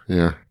Twitter. You do?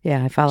 Yeah.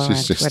 Yeah, I follow her on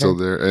Twitter. She's still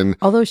there. And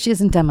although she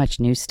hasn't done much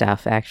new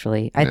stuff,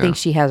 actually. I think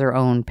she has her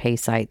own pay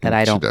site that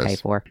I don't pay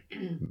for.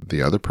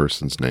 The other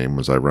person's name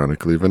was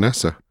ironically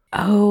Vanessa.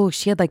 Oh,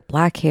 she had like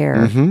black hair.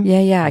 Mm-hmm.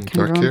 Yeah, I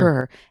can remember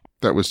her.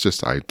 That was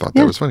just, I thought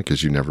that was funny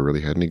because you never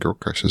really had any girl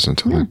crushes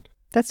until then.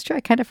 That's true.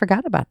 I kind of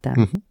forgot about that.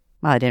 Mm-hmm.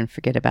 Well, I didn't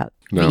forget about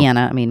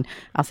Vienna. I mean,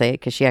 I'll say it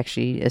because she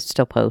actually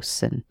still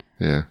posts.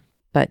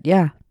 But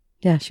yeah,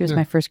 she was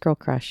my first girl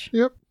crush.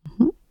 Yep.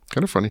 Mm-hmm.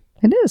 Kind of funny.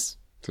 It is.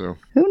 So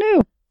who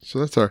knew? So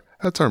that's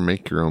our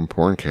make your own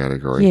porn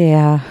category.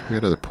 Yeah. We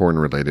had other porn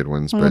related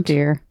ones, but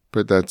dear.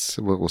 But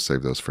we'll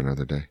save those for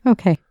another day.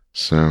 Okay.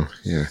 So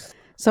yeah.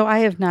 So I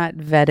have not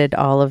vetted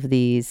all of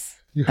these.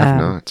 You have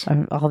not.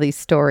 All these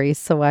stories,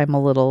 so I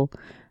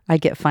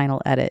get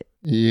final edit.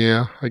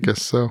 Yeah, I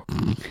guess so.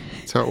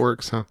 That's how it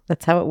works, huh?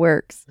 That's how it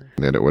works.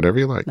 Edit whatever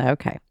you like.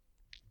 Okay.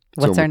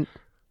 So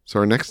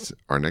our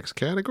next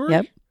category?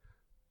 Yep.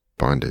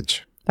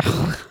 Bondage.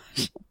 Oh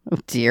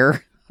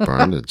dear.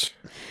 Bondage.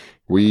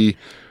 We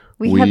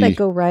had that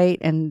go right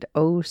and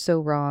oh so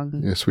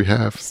wrong. Yes, we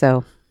have.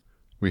 So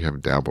we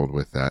have dabbled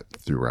with that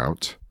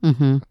throughout.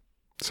 Mm-hmm.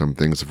 Some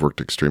things have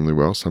worked extremely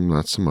well, some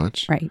not so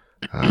much. Right.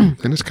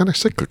 And it's kind of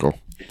cyclical.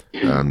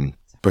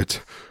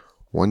 But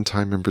one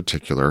time in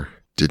particular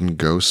didn't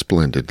go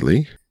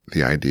splendidly.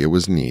 The idea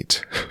was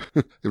neat.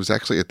 It was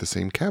actually at the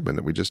same cabin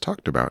that we just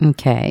talked about.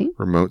 Okay.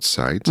 Remote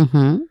site.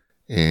 Mm-hmm.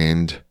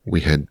 And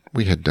we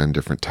had done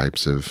different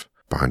types of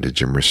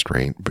bondage and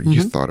restraint, but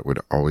you thought it would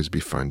always be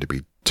fun to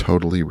be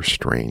totally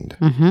restrained.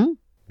 Mm-hmm.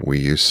 We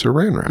used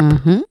saran wrap.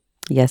 Mm-hmm.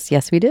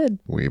 Yes, we did.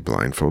 We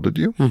blindfolded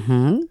you.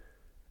 Mm-hmm.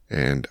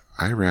 And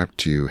I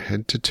wrapped you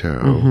head to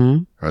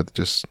toe,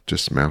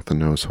 just mouth and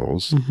nose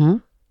holes,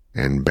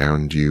 and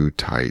bound you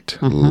tight,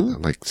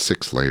 like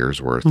 6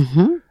 layers worth,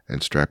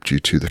 and strapped you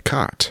to the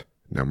cot.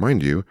 Now,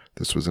 mind you,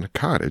 this was in a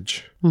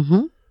cottage.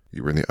 Mm-hmm.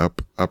 You were in the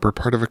upper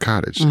part of a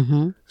cottage.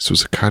 Mm-hmm. This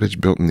was a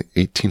cottage built in the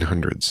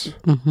 1800s.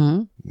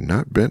 Mm-hmm.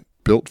 Not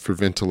built for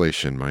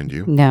ventilation, mind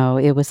you. No,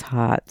 it was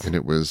hot. And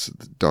it was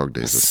dog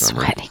days of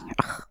summer. Sweating.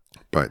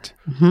 But,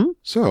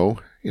 so,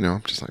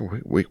 I'm just like,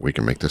 we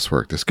can make this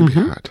work. This could be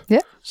hot. Yeah.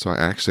 So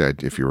I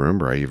if you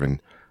remember, I even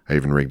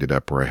rigged it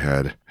up where I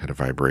had a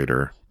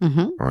vibrator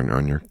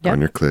on your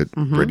clit,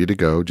 ready to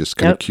go, just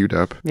kind of queued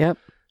up. Yep.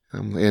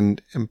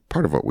 And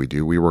part of what we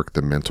do, we work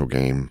the mental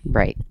game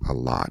a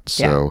lot.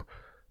 So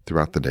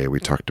throughout the day, we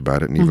talked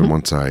about it. And even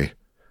once I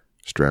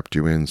strapped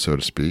you in, so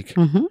to speak,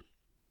 I'm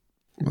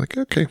like,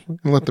 okay,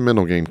 we'll let the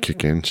mental game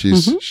kick in.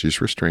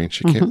 She's restrained.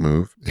 She can't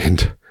move.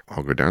 And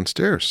I'll go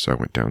downstairs. So I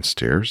went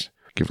downstairs,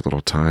 give it a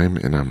little time.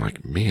 And I'm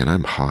like, man,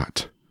 I'm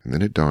hot. And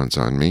then it dawns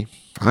on me.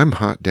 I'm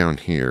hot down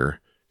here.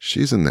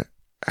 She's in the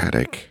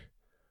attic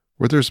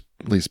where there's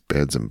at least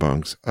beds and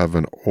bunks of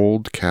an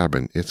old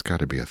cabin. It's got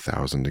to be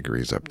 1,000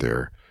 degrees up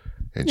there.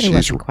 And it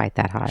wasn't quite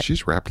that hot.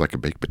 She's wrapped like a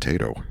baked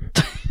potato.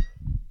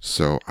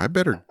 So I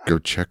better go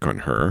check on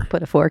her.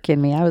 Put a fork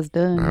in me. I was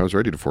done. I was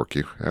ready to fork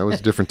you. That was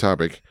a different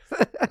topic.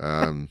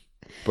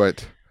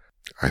 But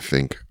I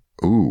think,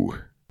 ooh,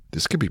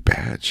 this could be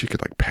bad. She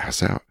could like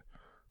pass out.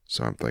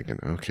 So I'm thinking,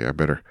 okay, I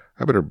better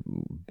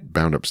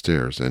bound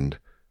upstairs. And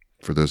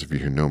for those of you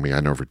who know me, I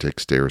never take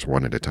stairs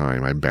one at a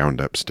time. I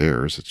bound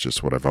upstairs. It's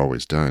just what I've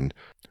always done.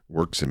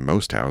 Works in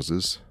most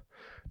houses.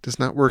 Does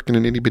not work in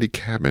an itty-bitty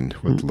cabin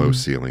with low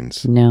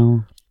ceilings.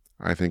 No.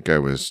 I think I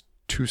was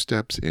 2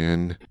 steps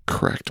in,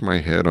 cracked my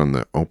head on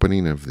the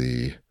opening of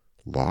the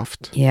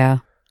loft. Yeah.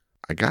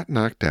 I got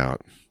knocked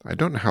out. I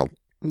don't know how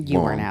You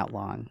weren't out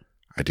long.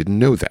 I didn't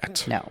know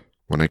that. No.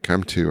 When I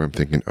come to, I'm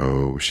thinking,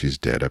 oh, she's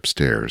dead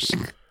upstairs.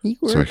 You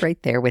were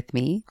right there with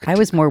me. I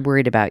was more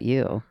worried about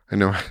you. I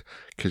know,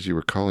 because you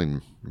were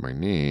calling my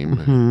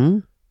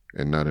name,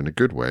 and not in a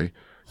good way.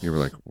 You were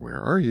like,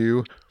 where are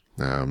you?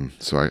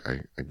 So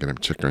I get up,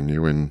 check on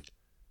you, and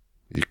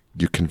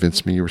you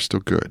convinced me you were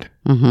still good.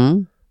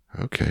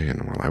 Mm-hmm. Okay,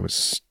 and well, I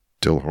was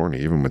still horny,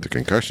 even with the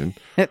concussion.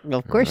 Well,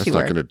 of course you were.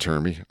 That's not going to deter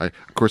me.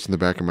 Of course, in the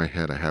back of my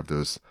head, I have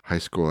those high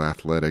school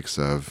athletics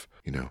of,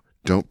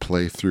 don't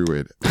play through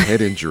it,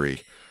 head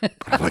injury. But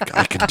I'm like,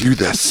 I can do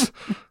this.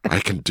 I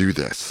can do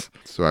this.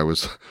 So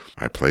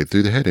I played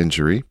through the head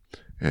injury,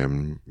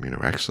 and,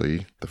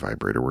 actually the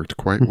vibrator worked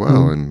quite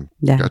well and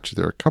got you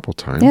there a couple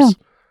times. Yeah.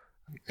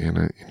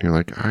 And you're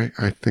like,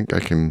 I think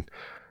I can,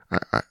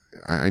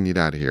 I need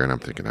out of here. And I'm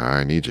thinking,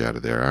 I need you out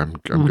of there. I'm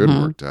good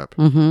and worked up.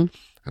 Mm-hmm.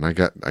 And I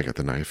got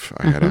the knife.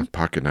 I had a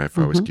pocket knife.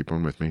 I always keep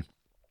one with me.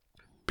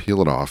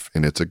 Peel it off,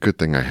 and it's a good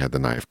thing I had the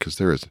knife because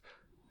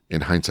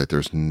in hindsight,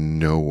 there's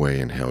no way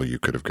in hell you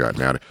could have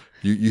gotten out.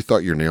 You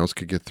thought your nails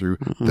could get through.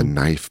 The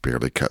knife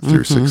barely cut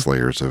through 6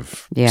 layers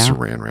of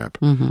saran wrap.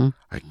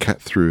 I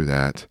cut through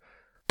that,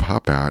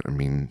 pop out. I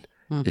mean,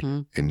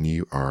 and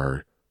you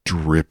are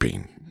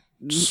dripping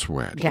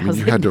sweat. Yeah, I mean,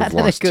 you had to have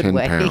lost 10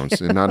 way.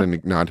 pounds, and not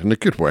in a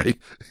good way.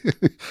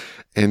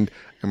 And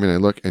I mean, I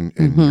look, and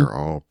you're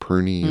all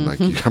pruny. Like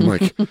I'm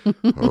like,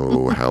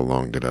 oh, how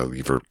long did I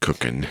leave her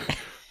cooking?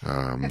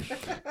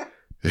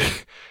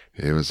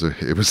 It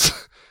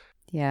was.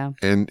 Yeah.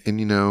 And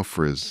you know,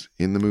 for as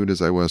in the mood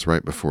as I was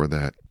right before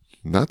that,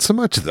 not so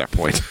much at that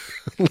point.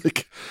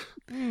 like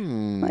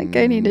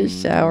I need a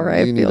shower. I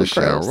you feel need a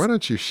shower. gross. Why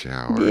don't you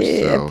shower?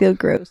 Yeah, So I feel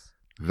gross.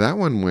 that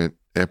one went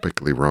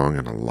epically wrong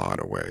in a lot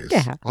of ways.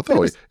 Yeah.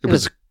 Although it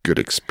was a good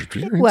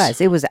experience.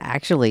 It was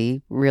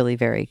actually really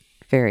very,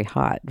 very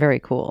hot. Very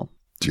cool.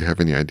 Do you have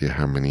any idea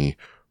how many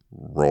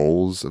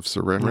rolls of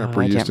saran wrap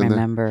were I used can't in that?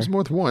 remember. There's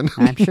more than one.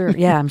 I'm sure.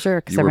 Yeah, I'm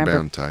sure. Because You I were remember.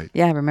 bound tight.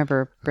 Yeah, I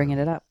remember bringing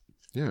it up.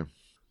 Yeah.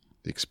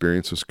 The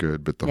experience was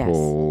good, but the Yes.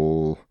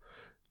 whole,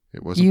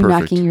 it wasn't You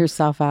perfect. knocking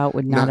yourself out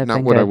would not have not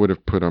been what good. I would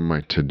have put on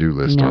my to-do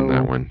list on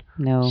that one.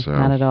 No, So,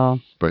 not at all.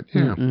 But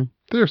yeah, Mm-mm.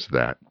 there's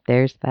that.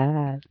 There's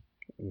that.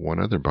 One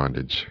other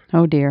bondage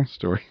Oh dear.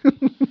 story.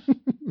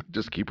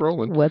 Just keep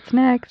rolling. What's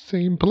next?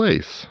 Same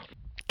place.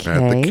 At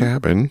the Okay.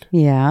 cabin,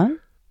 Yeah.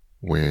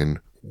 when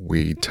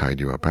we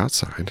tied you up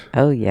outside,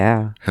 Oh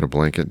yeah. had a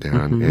blanket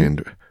down, Mhm.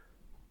 and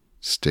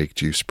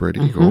staked you spread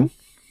eagle,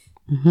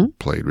 Mm-hmm.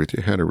 played with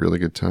you, had a really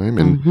good time,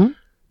 and Mm-hmm.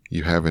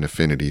 you have an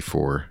affinity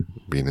for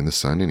being in the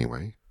sun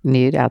anyway.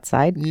 Nude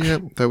outside. Yeah,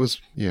 that was,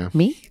 yeah.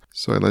 Me?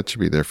 So I let you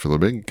be there for a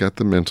little bit, got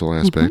the mental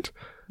aspect.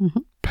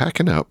 Mhm.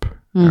 Packing up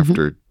Mhm.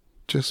 after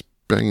just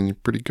banging you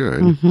pretty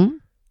good. Mm-hmm.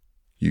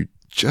 You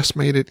just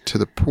made it to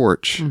the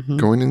porch, Mhm.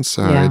 going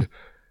inside,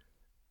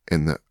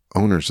 and the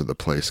owners of the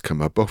place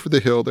come up over the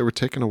hill. They were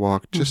taking a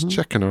walk, just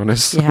checking on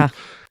us. Yeah.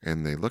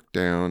 And they looked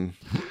down,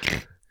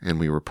 and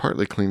we were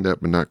partly cleaned up,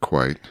 but not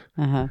quite.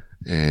 Uh-huh.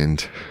 And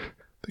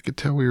they could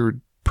tell we were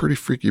pretty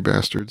freaky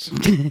bastards.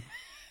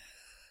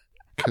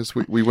 Because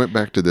we went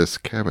back to this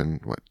cabin,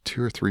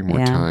 2 or 3 more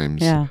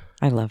times. Yeah.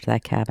 I loved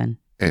that cabin.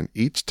 And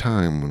each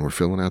time when we're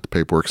filling out the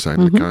paperwork,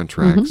 signing the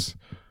contracts,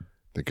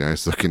 the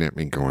guy's looking at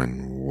me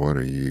going, what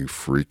are you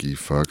freaky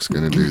fucks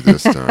going to do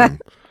this time?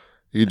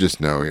 You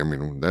just know. I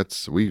mean,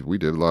 we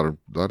did a lot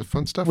of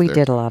fun stuff We there.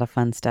 did a lot of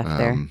fun stuff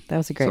there. That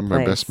was a great Some of place.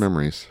 our best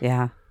memories.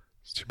 Yeah.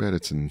 It's too bad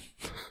it's in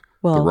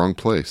Well, the wrong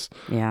place.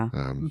 yeah.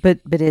 Um, But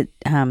it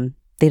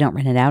they don't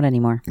rent it out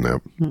anymore. No,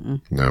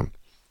 Mm-mm. no.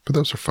 But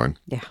those are fun.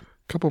 Yeah.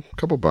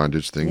 Couple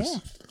bondage things. Yeah.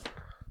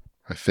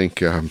 I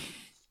think our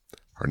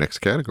next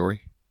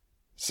category,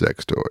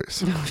 sex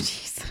toys. Oh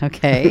jeez.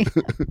 Okay.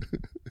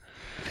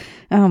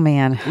 Oh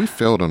man. We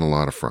failed on a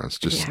lot of fronts.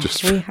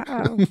 We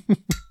have.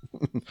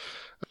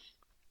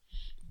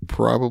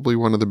 Probably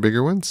one of the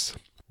bigger ones.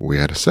 We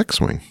had a sex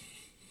swing.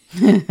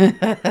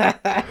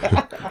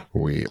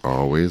 we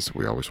always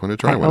wanted to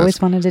try I one.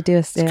 always wanted to do a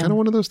It's kind of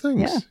one of those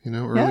things,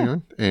 early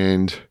on.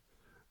 And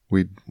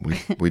we'd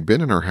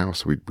been in our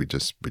house. We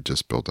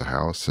just built a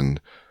house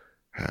and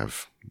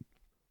have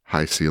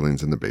high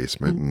ceilings in the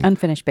basement and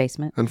Unfinished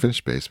basement.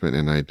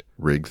 and I'd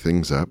rig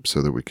things up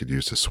so that we could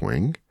use a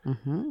swing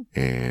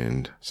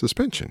and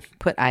suspension.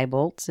 Put eye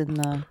bolts in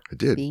the I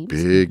did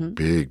beams.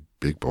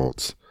 big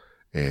bolts,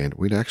 and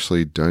we'd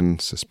actually done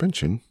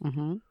suspension.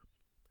 Mm-hmm.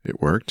 It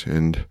worked,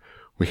 and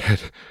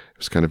it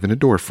was kind of in a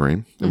door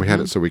frame, and we had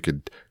it so we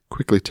could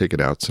quickly take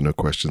it out so no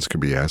questions could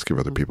be asked if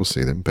other people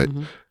see them. But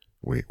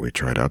we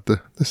tried out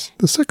the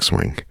sex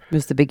swing. It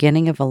was the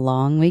beginning of a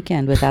long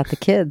weekend without the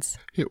kids.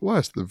 It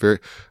was the very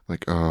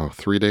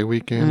 3-day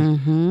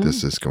weekend.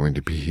 This is going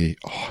to be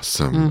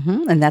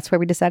awesome. And that's where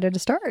we decided to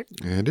start.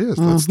 It is.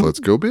 Let's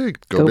go big.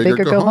 Go big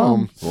or go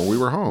home. Well, we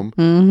were home.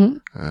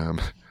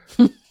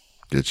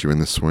 Get you in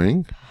the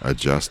swing,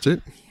 adjust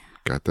it,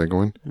 got that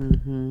going.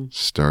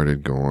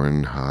 Started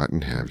going hot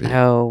and heavy.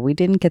 Oh, we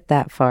didn't get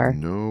that far.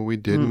 No, we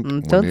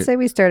didn't. Don't say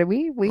we started.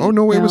 We Oh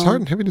no, it was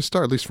hard and heavy to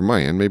start, at least from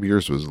my end. Maybe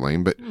yours was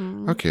lame, but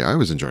okay, I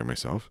was enjoying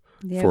myself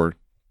for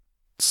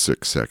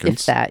 6 seconds.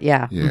 If that,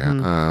 yeah.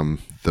 Yeah.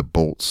 The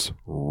bolts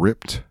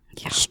ripped,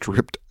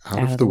 stripped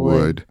out of the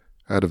wood,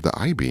 out of the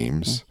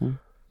I-beams,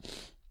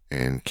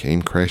 and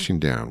came crashing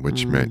down,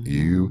 which meant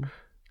you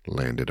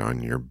landed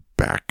on your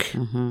back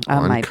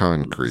on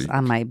concrete.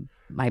 On my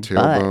butt,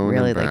 Tailbone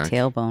really, and like back.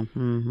 tailbone.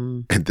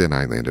 And then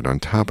I landed on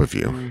top of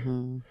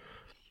you.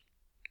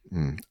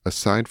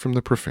 Aside from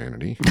the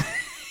profanity,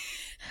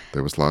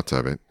 there was lots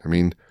of it. I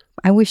mean,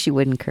 I wish you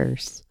wouldn't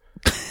curse.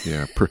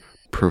 yeah,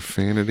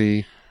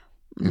 profanity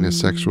in a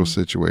sexual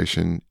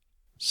situation,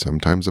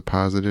 sometimes a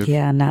positive.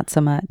 Yeah, not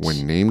so much.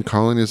 When name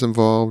calling is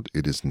involved,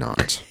 it is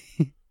not.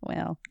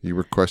 Well, You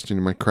were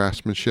questioning my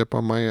craftsmanship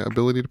on my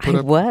ability to put I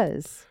up.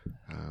 was.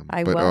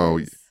 But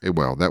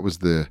well, that was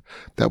the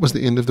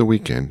end of the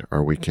weekend.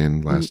 Our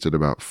weekend lasted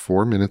about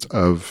 4 minutes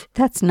of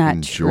That's not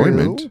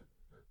enjoyment. true.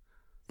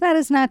 That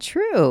is not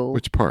true.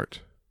 Which part?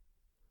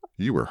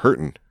 You were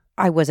hurting.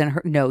 I wasn't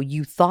hurt. No,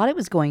 you thought it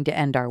was going to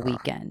end our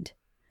weekend.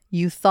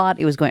 You thought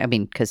it was going,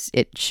 because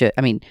it should.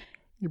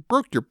 You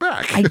broke your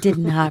back. I did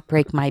not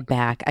break my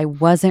back. I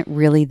wasn't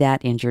really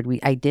that injured.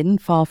 I didn't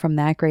fall from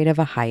that great of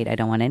a height. I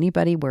don't want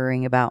anybody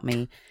worrying about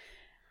me.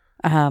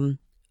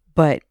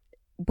 But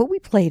we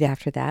played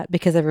after that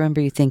because I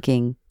remember you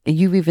thinking,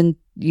 you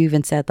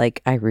even said,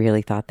 like, I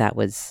really thought that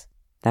was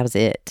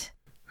it.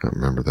 I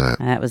remember that.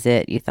 That was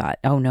it. You thought,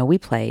 oh no, we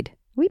played.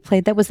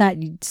 That was not,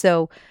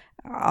 so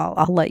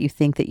I'll let you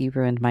think that you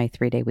ruined my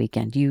 3-day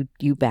weekend. You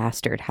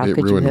bastard. How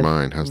could you have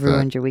mine. How's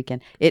ruined that? your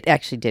weekend? It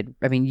actually did.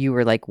 You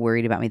were like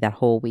worried about me that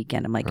whole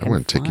weekend. I'm like, I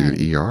want to take you to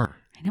the ER.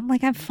 And I'm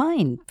like, I'm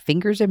fine.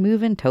 Fingers are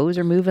moving, toes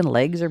are moving,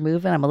 legs are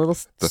moving. I'm a little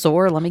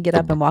sore. Let me get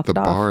up and walk it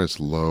off. The bar is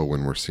low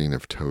when we're seeing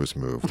if toes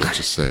move. Let's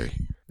just say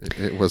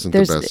it wasn't the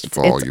best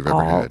fall you've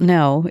ever had.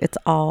 No, it's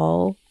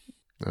all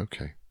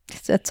okay.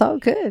 It's all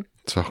good.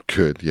 It's all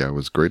good. Yeah, it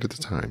was great at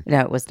the time.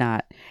 No, it was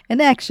not.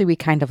 And actually, we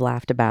kind of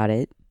laughed about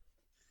it.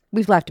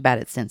 We've laughed about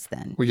it since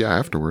then. Well, yeah,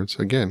 afterwards.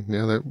 Again,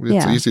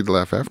 it's easy to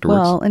laugh afterwards.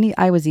 Well, and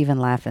I was even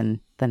laughing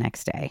the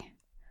next day.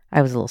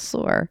 I was a little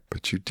sore.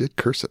 But you did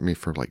curse at me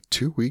for like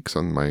 2 weeks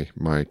on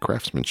my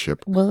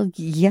craftsmanship. Well,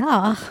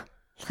 yeah.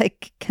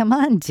 Like, come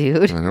on,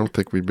 dude. I don't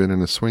think we've been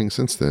in a swing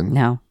since then.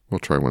 No. We'll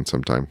try one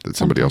sometime that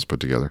somebody else put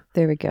together.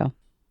 There we go.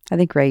 I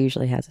think Ray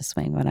usually has a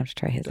swing. We'll have to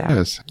try his out.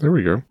 Yes, there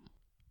we go.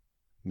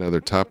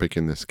 Another topic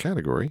in this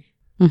category.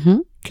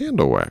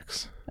 Candle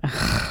wax.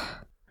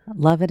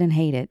 Love it and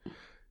hate it.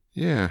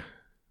 Yeah.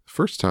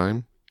 First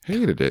time,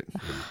 hated it.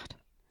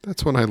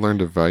 That's when I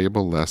learned a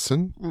valuable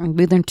lesson.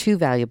 We learned 2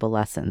 valuable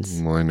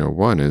lessons. Well, I know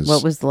one is...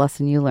 What was the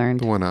lesson you learned?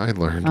 The one I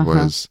learned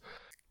was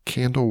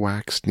candle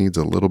wax needs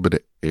a little bit of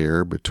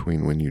air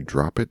between when you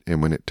drop it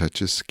and when it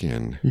touches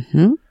skin.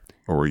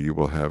 Or you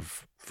will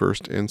have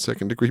 1st and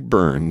 2nd degree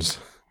burns.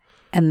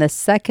 And the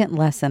second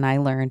lesson I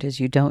learned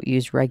is you don't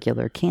use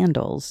regular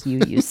candles. You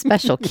use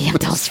special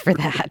candles for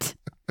that.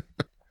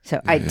 So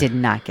I did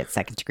not get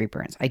 2nd degree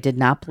burns. I did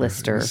not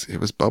blister.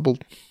 It was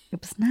bubbled. It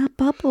was not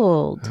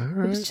bubbled.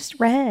 Right. It was just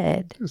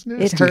red. It was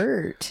nasty. It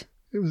hurt.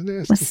 It was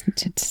nasty.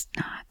 It's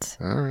not.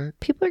 All right.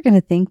 People are going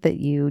to think that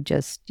you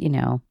just,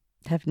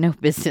 have no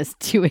business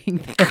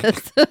doing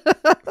this.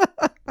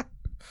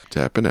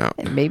 Tapping out.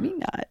 And maybe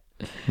not.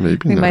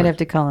 Maybe we not. might have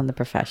to call in the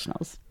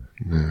professionals.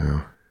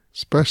 No.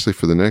 Especially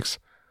for the next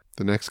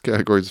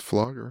category is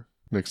flogger.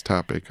 Next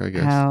topic, I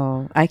guess.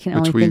 Oh, I can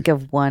only think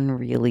of one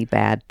really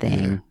bad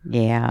thing.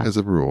 Yeah. As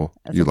a rule,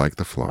 you like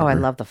the flogger. Oh, I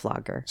love the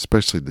flogger.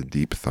 Especially the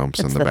deep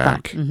thumps on the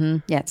back.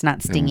 Yeah, it's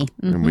not stingy.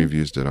 And we've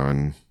used it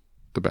on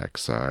the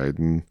backside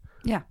and,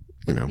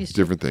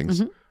 different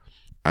things.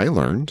 I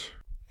learned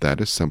that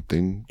is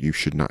something you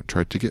should not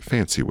try to get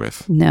fancy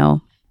with.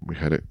 No. We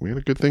had a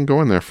good thing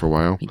going there for a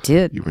while. We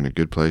did. You were in a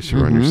good place. You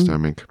were on your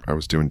stomach. I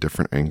was doing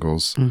different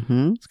angles.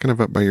 It's kind of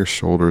up by your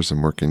shoulders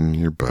and working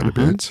your butt a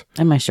bit.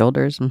 And my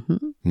shoulders.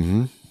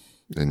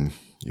 And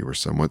you were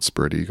somewhat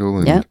spread eagle.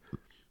 And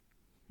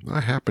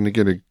I happened to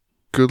get a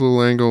good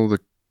little angle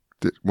that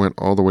went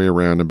all the way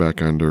around and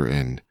back under.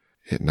 And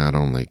it not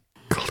only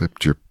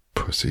clipped your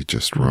pussy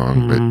just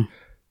wrong,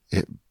 but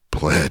it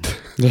bled.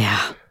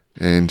 Yeah.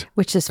 And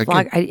which is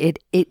flog.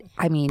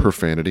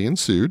 Profanity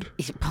ensued.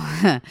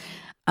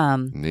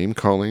 Name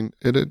calling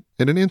at an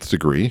nth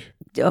degree.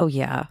 Oh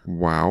yeah.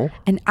 Wow.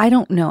 And I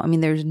don't know.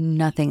 There's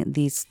nothing.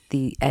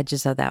 The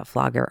edges of that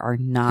flogger are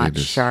not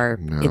sharp.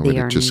 No, they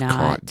are just not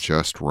caught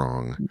just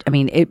wrong.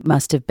 It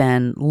must have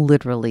been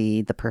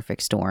literally the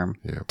perfect storm.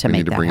 Yeah. To make that happen. We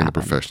need to bring in the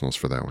professionals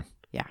for that one.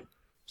 Yeah.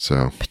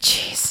 So. But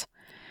jeez,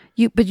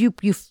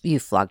 you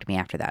flogged me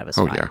after that. It was.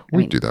 Oh fine. yeah,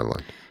 we do that a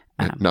lot.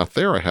 Not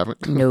there. I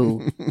haven't.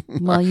 No.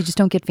 Well, you just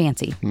don't get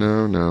fancy.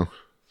 No.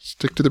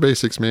 Stick to the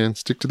basics, man.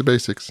 Stick to the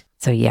basics.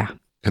 So yeah.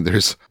 And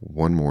there's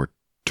one more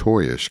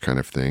toyish kind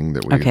of thing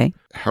that we. Okay.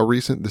 How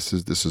recent this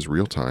is? This is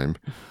real time.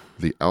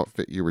 The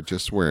outfit you were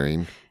just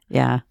wearing.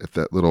 Yeah. At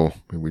that little,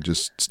 we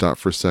just stopped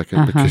for a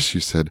second because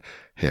you said,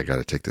 "Hey, I got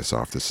to take this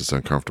off. This is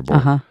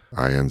uncomfortable."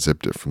 I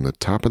unzipped it from the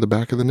top of the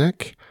back of the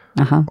neck,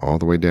 all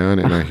the way down,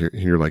 and I hear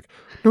you're like,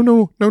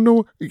 "No."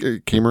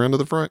 It came around to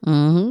the front.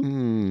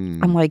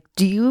 I'm like,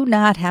 do you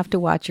not have to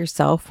watch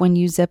yourself when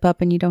you zip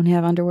up and you don't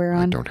have underwear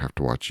on? I don't have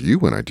to watch you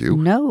when I do.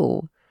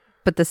 No,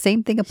 but the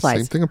same thing applies.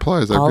 Same thing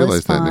applies. I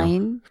realize that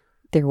now.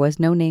 There was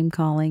no name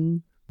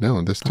calling.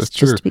 No, that's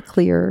true. Just to be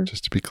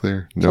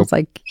clear. No. Nope.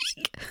 Like,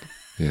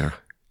 yeah,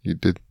 you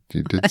did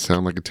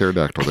sound like a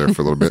pterodactyl there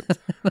for a little bit.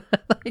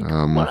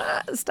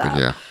 Stop.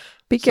 Yeah.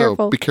 Be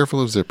careful. Be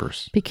careful of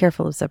zippers. Be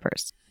careful of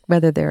zippers.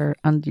 Whether they're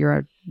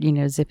you're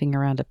zipping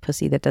around a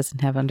pussy that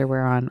doesn't have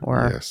underwear on,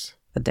 or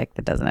a dick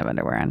that doesn't have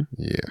underwear on.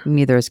 Yeah.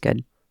 Neither is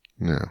good.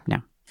 No.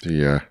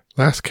 The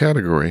last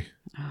category.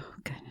 Oh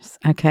goodness.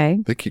 Okay.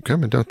 They keep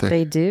coming, don't they?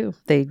 They do.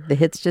 The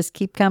hits just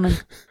keep coming.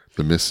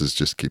 The misses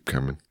just keep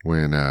coming.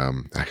 When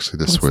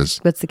actually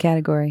what's the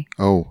category?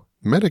 Oh,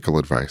 medical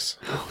advice.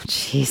 Oh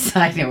jeez,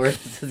 I know where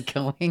this is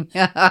going.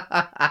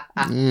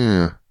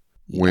 Yeah.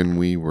 When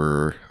we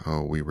weren't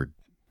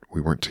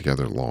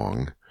together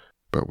long,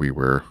 but we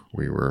were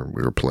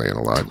playing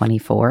a lot.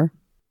 24.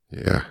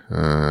 Yeah.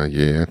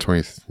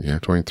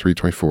 23,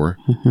 24.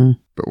 Mm-hmm.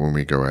 But when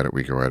we go at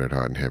it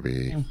hot and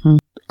heavy Mm-hmm.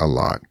 a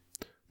lot.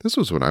 This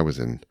was when I was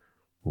in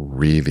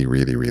really,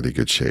 really, really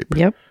good shape.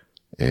 Yep.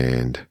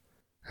 And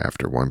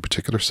after one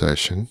particular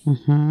session,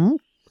 Mm-hmm.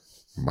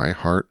 my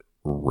heart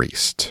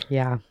raced.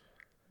 Yeah.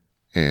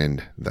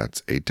 And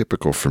that's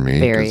atypical for me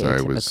Very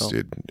because atypical.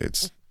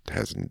 it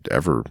hasn't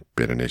ever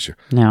been an issue.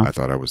 No. I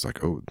thought I was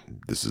like, oh,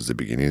 this is the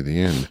beginning of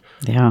the end.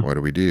 Yeah. What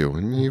do we do?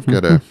 And you've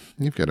got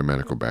a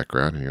medical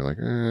background, and you're like,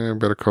 I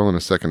better call in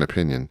a second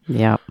opinion.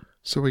 Yep.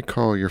 So we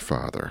call your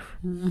father.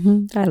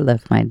 Mm-hmm. I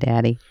love my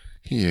daddy.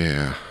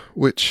 Yeah.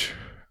 Which,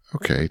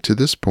 okay, to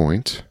this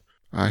point,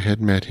 I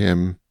had met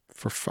him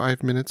for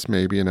 5 minutes,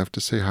 maybe enough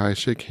to say hi,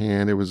 shake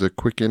hand. It was a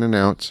quick in and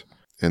out.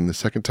 And the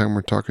second time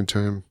we're talking to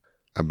him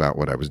about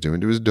what I was doing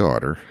to his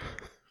daughter.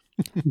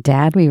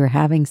 Dad, we were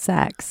having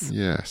sex.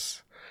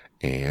 Yes.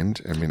 And,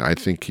 I mean, I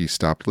think he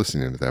stopped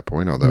listening at that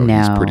point, although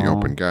he's a pretty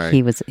open guy.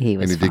 He was and he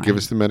fine. did give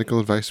us the medical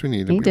advice we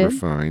needed. He We did. were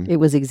fine. It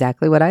was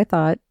exactly what I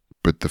thought.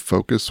 But the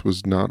focus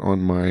was not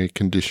on my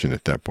condition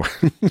at that point.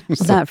 Well,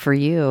 not for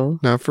you.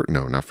 Not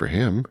for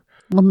him.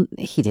 Well,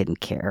 he didn't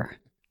care.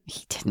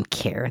 He didn't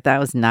care. That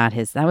was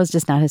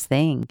just not his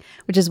thing,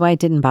 which is why it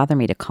didn't bother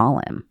me to call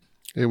him.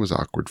 It was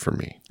awkward for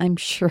me. I'm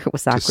sure it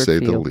was awkward say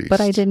for the you, least. but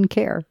I didn't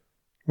care.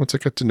 Once I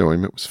got to know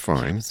him, it was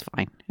fine. It was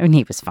fine. I mean,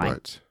 he was fine.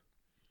 But,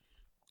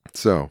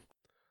 so,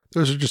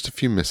 those are just a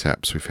few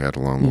mishaps we've had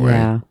along the way.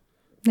 Yeah.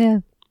 Yeah.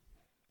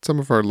 Some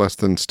of our less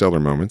than stellar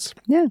moments.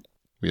 Yeah.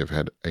 We have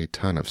had a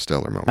ton of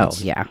stellar Oh,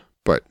 moments. yeah.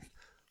 But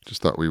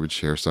just thought we would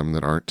share some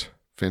that aren't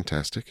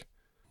fantastic.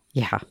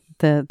 Yeah.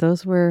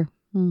 Those were...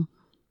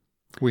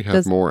 We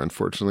have more,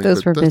 unfortunately.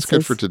 Those were that's good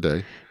misses. for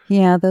today.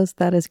 Yeah,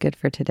 that is good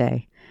for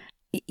today.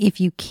 If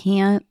you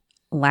can't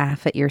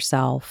laugh at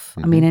yourself,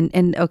 I Mm-hmm. mean,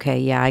 and okay,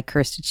 yeah, I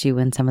cursed at you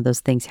when some of those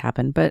things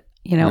happened, but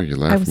you know, No, you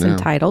laugh I was now.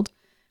 entitled,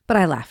 but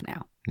I laugh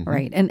now, Mhm.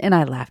 right? And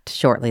I laughed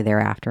shortly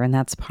thereafter, and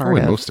that's part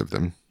and of most of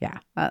them. yeah,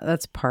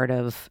 that's part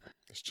of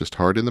It's just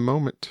hard in the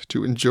moment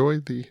to enjoy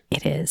the...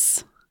 it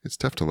is. It's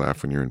tough to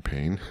laugh when you're in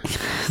pain.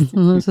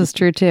 This is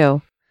true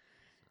too.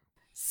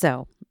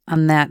 So,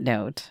 on that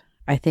note,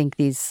 I think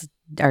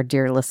our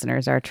dear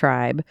listeners, our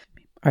tribe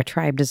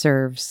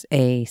deserves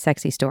a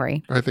sexy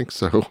story. I think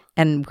so.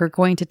 And we're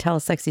going to tell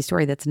a sexy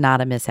story that's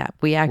not a mishap.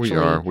 We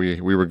actually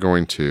We were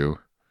going to,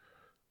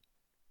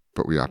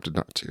 but we opted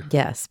not to.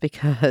 Yes,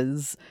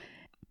 because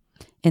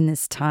in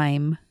this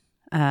time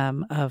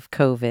of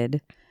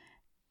COVID,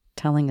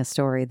 telling a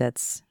story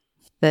that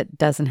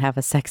doesn't have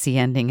a sexy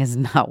ending is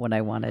not what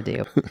I want to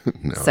do.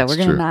 No, So it's we're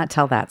going to true. not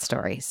tell that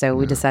story. So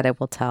we No. decided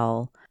we'll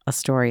tell a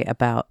story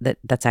about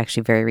that's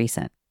actually very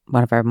recent.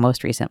 One of our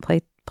most recent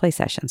play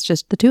sessions,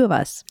 just the two of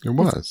us. It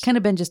was. It's kind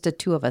of been just a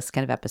two of us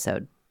kind of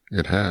episode.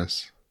 It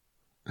has.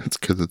 It's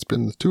because it's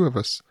been the two of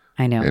us.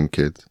 I know. And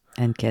kids.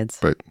 And kids.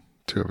 But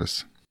two of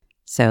us.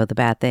 So the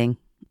bad thing,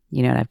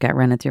 you know what I've got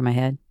running through my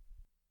head?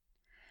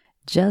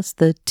 Just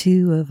the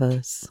two of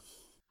us.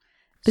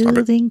 Stop it.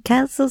 Building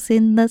castles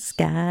in the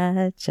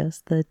sky.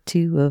 Just the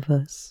two of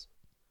us.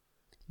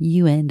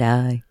 You and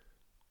I.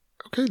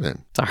 Okay,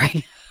 then.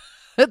 Sorry.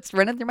 It's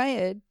running through my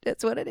head.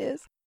 That's what it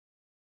is.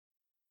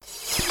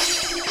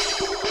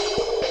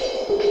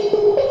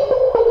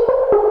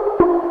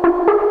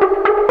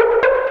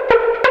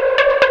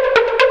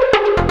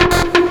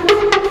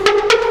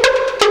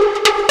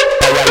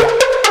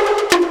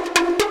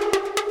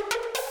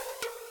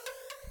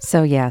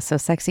 So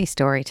sexy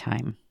story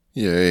time.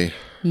 Yay.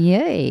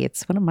 Yay.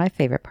 It's one of my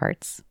favorite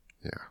parts.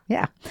 Yeah.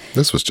 Yeah.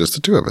 This was just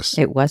the two of us.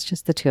 It was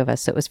just the two of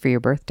us. So it was for your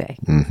birthday.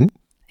 Mm-hmm.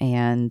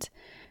 And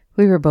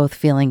we were both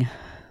feeling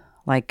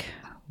like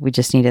we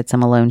just needed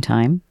some alone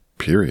time.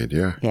 Period,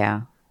 yeah.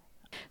 Yeah.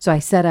 So I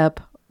set up,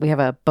 we have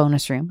a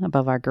bonus room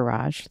above our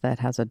garage that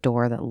has a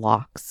door that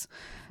locks.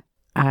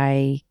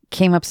 I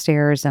came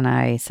upstairs and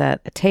I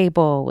set a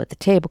table with a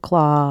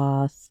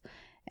tablecloth,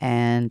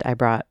 and I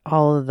brought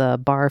all of the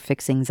bar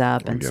fixings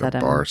up We and got set a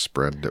them. bar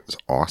spread that was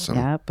awesome.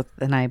 Yeah, but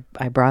then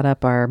I brought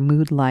up our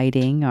mood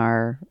lighting,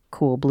 our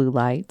cool blue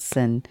lights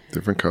and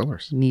Different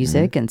colors.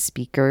 music and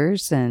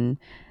speakers, and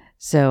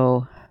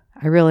so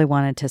I really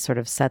wanted to sort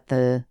of set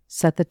the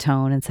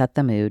tone and set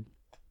the mood.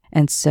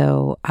 And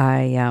so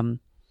I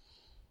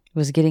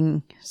was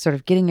getting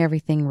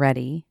everything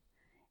ready,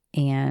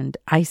 and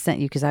I sent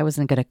you because I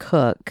wasn't going to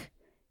cook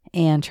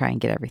and try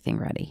and get everything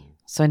ready.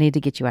 So I need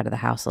to get you out of the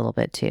house a little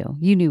bit too.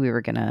 You knew we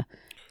were going to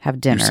have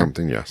dinner. Do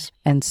something, yes.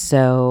 And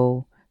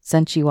so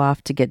sent you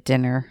off to get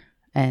dinner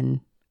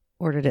and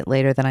ordered it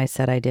later than I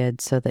said I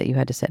did so that you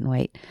had to sit and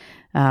wait.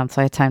 So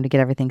I had time to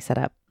get everything set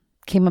up.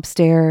 Came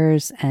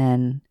upstairs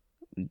and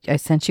I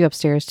sent you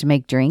upstairs to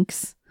make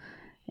drinks.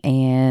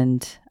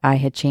 And I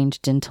had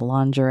changed into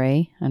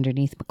lingerie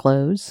underneath my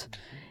clothes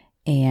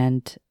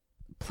and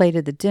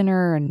plated the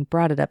dinner and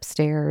brought it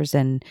upstairs.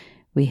 And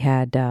we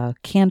had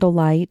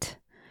candlelight.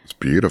 It's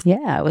beautiful.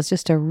 Yeah, it was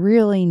just a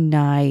really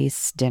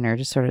nice dinner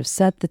to sort of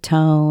set the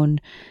tone.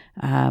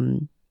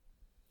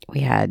 We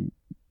had,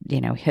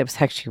 it was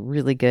actually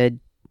really good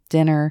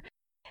dinner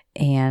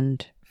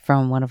and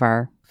from one of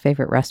our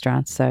favorite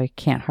restaurants, so you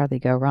can't hardly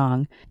go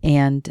wrong.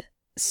 And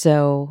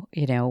so,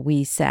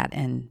 we sat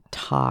and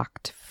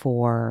talked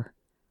for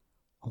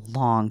a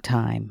long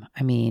time.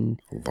 I mean,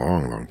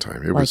 long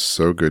time. It was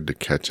so good to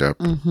catch up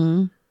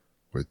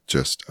with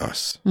just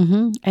us.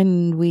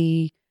 And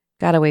we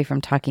got away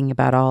from talking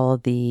about all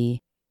of the,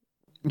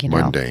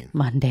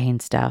 mundane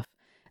stuff.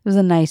 It was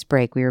a nice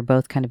break. We were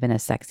both kind of in a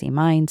sexy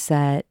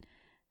mindset.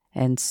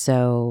 And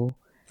so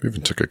we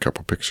even took a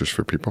couple pictures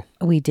for people.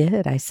 We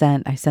did. I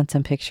sent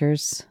some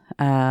pictures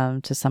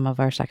to some of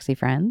our sexy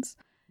friends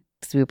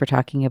because we were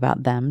talking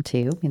about them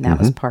too. And that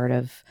was part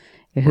of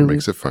who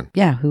makes it fun.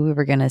 Yeah, who we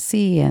were going to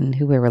see and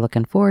who we were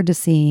looking forward to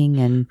seeing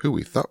and who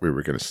we thought we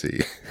were going to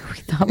see.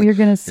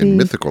 In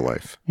mythical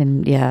life.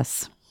 And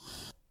yes,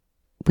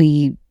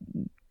 we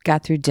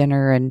got through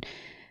dinner and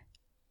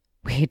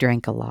we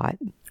drank a lot.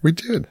 We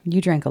did.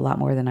 You drank a lot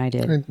more than I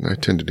did. I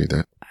tend to do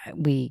that.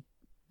 We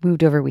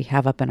moved over. We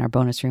have up in our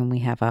bonus room, we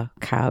have a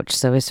couch.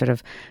 So we sort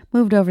of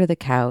moved over to the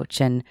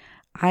couch and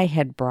I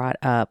had brought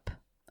up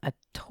a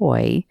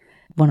toy,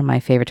 one of my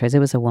favorite toys. It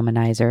was a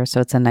womanizer.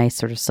 So it's a nice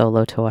sort of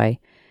solo toy.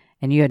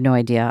 And you had no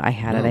idea I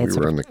had it. We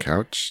were on the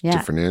couch,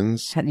 different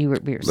ends, we were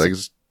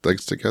legs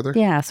together.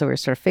 Yeah. So we were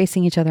sort of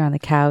facing each other on the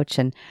couch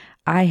and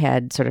I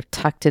had sort of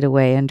tucked it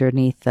away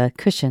underneath the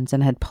cushions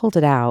and had pulled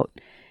it out.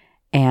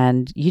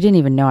 And you didn't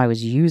even know I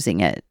was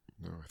using it.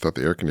 No, I thought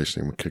the air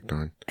conditioning kicked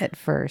on. At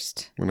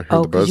first. When I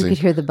heard the buzzing. You could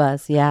hear the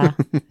buzz. Yeah.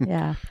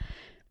 Yeah.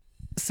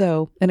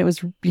 So, and it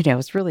was, it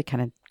was really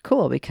kind of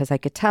cool because I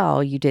could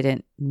tell you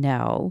didn't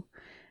know,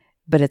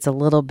 but it's a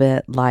little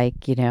bit like,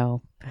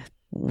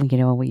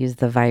 when we use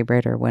the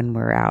vibrator when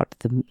we're out,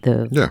 the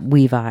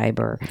WeVibe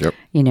or,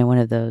 one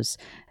of those.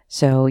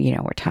 So,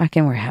 we're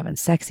talking, we're having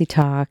sexy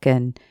talk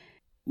and,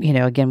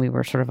 again, we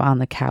were sort of on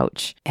the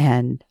couch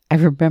and I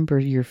remember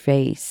your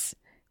face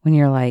when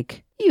you're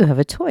like, you have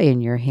a toy in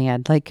your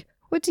hand. Like,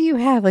 what do you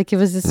have? Like, it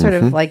was this sort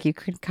of like you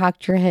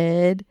concoct your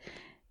head,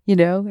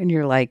 and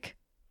you're like,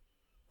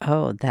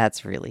 oh,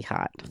 that's really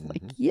hot.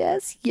 Like,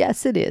 yes,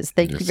 it is.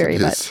 Thank you very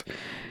much.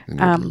 And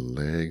your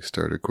legs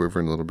started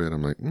quivering a little bit.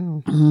 I'm like,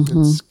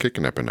 it's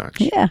kicking up a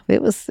notch. Yeah,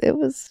 it was.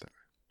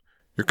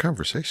 Your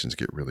conversations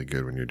get really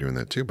good when you're doing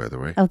that too, by the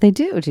way. Oh, they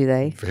do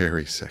they?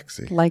 Very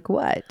sexy. Like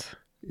what?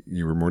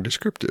 You were more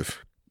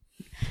descriptive.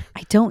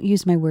 I don't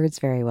use my words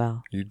very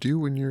well. You do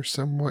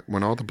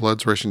when all the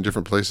blood's rushing in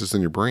different places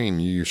in your brain,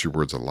 you use your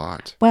words a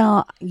lot.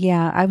 Well,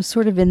 yeah, I was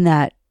sort of in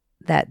that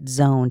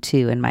zone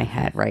too in my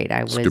head, right?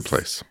 It's a good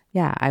place.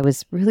 Yeah, I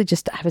was really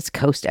I was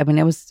coasting. I mean,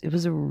 it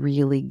was a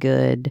really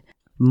good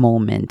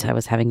moment. I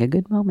was having a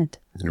good moment.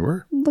 You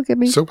were? Look at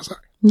me. So was I.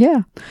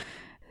 Yeah.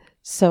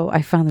 So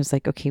I finally was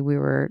like, okay, we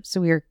were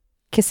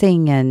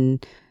kissing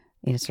and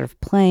sort of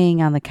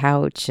playing on the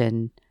couch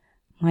and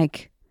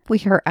like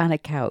we are on a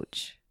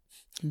couch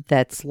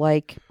that's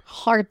like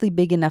hardly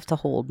big enough to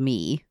hold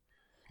me.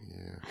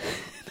 Yeah.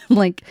 I'm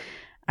like,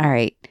 all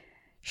right,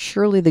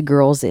 surely the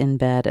girl's in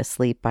bed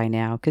asleep by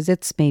now because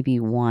it's maybe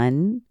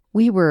 1.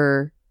 We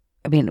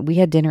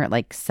had dinner at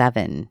like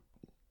 7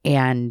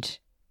 and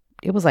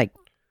it was like.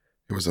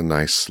 It was a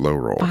nice slow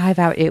roll. 5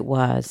 hours. It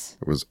was.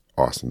 It was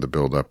awesome. The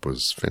build up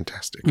was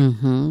fantastic.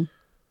 Mm-hmm.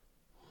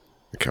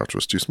 The couch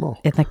was too small.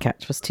 And the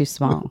couch was too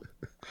small.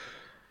 But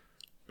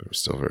it was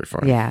still very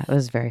fun. Yeah, it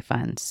was very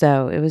fun.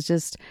 So it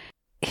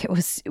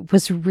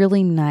was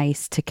really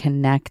nice to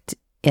connect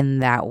in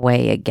that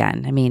way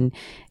again. I mean,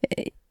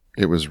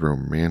 it was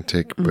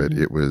romantic, but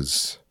it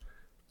was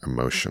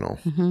emotional.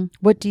 Mm-hmm.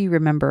 What do you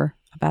remember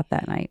about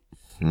that night?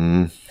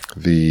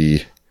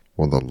 The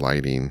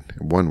lighting.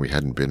 One, we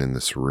hadn't been in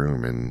this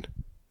room in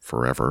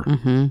forever.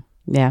 Mm-hmm.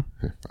 Yeah.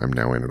 I'm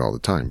now in it all the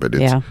time, but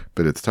at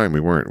the time we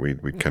weren't.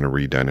 We kind of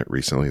redone it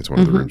recently. It's one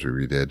of the rooms we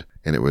redid,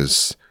 and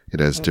it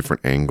has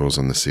different angles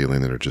on the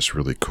ceiling that are just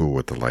really cool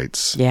with the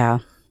lights. Yeah.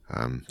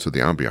 So the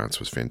ambiance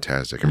was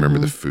fantastic. I remember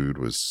the food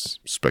was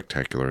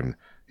spectacular, and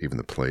even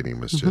the plating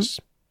was just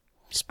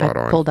spot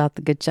on. Pulled out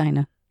the good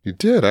china. You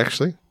did,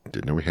 actually.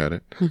 Didn't know we had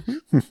it.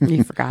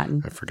 You've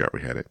forgotten. I forgot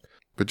we had it.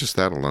 But just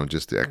that alone,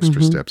 just the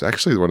extra steps.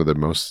 Actually, one of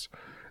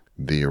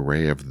the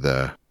array of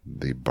the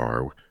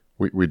bar,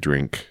 we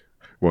drink.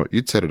 Well,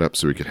 you'd set it up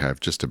so we could have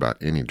just about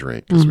any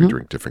drink because we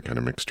drink different kind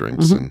of mixed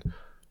drinks. And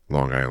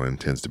Long Island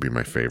tends to be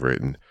my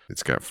favorite. And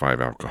it's got 5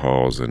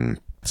 alcohols and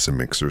some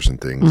mixers and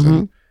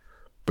things.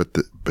 But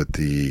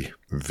the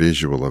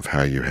visual of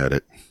how you had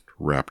it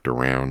wrapped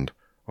around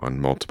on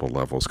multiple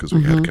levels because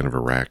we had kind of a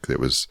rack that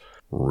was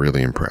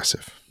really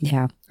impressive.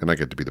 Yeah. And I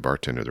got to be the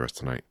bartender the rest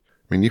of the night.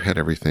 I mean, you had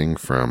everything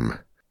from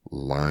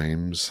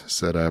limes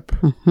set up,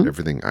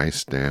 everything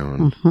iced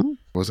down. It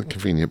wasn't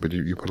convenient, but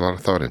you put a lot of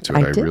thought into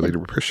it. I really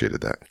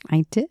appreciated that.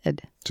 I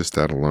did. Just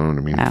that alone.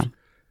 I mean,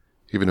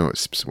 even though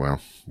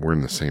we're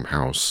in the same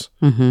house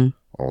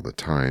all the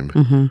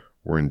time,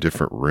 we're in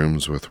different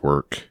rooms with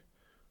work.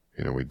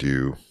 We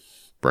do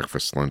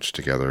breakfast, lunch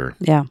together,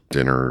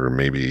 dinner, or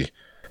maybe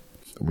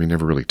we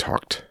never really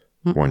talked.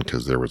 One,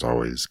 because there was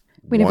always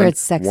never had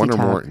sexy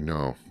talk.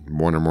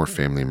 One or more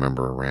family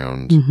member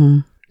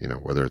around.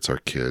 whether it's our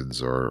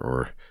kids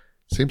or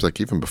seems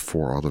like even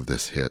before all of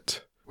this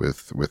hit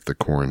with the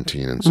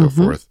quarantine and so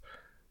forth,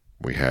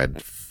 we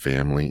had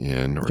family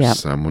in or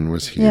someone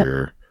was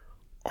here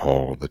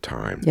all the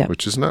time,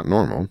 which is not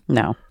normal.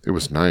 No. It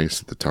was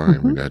nice at the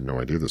time. We had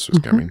no idea this was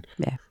coming.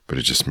 Yeah. But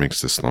it just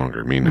makes this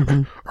longer. I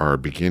mean, our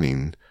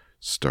beginning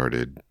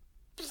started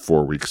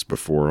 4 weeks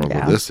before all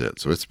of this hit.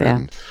 So it's been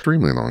an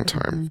extremely long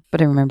time.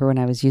 But I remember when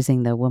I was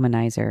using the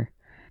womanizer,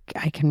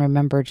 I can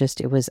remember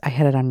I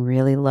had it on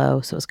really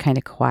low, so it was kind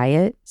of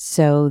quiet.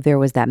 So there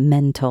was that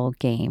mental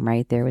game,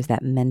 right? There was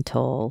that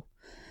mental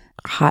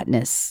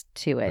hotness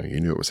to it. You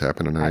knew it was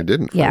happening and I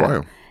didn't for a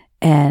while.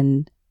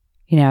 And,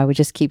 I would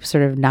just keep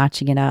sort of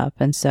notching it up.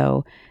 And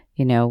so,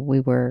 we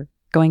were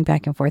going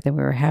back and forth and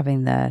we were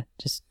having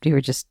we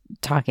were just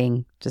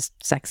talking, just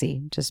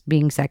sexy, just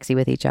being sexy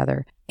with each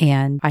other.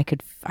 And I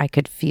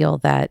could feel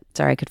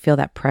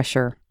that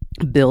pressure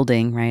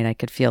building, right? I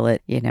could feel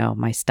it,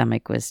 my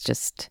stomach was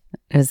it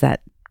was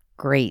that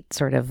great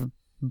sort of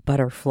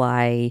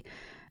butterfly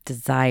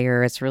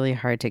desire. It's really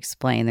hard to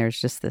explain. There's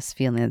just this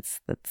feeling that's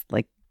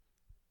like,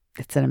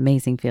 it's an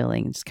amazing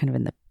feeling, just kind of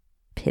in the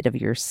pit of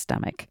your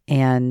stomach.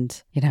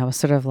 And, I was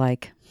sort of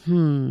like,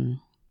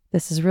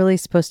 this is really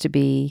supposed to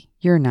be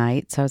your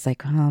night. So I was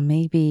like, oh,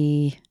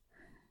 maybe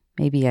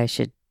I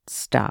should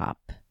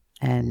stop.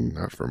 And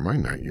not for my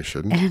night, you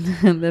shouldn't.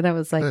 And then I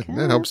was like,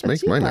 that helps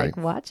make my night.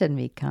 Watching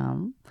me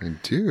come. I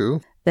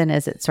do. Then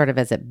as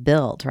it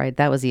built, right?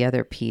 That was the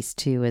other piece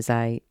too, is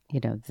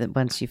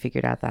once you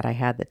figured out that I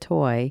had the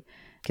toy,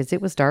 because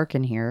it was dark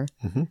in here,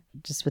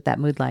 just with that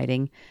mood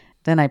lighting,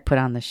 then I put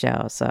on the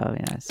show. So,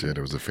 it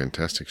was a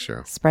fantastic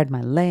show. Spread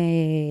my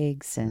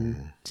legs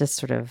and just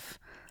sort of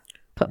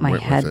put my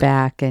head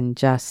back and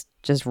just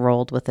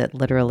rolled with it,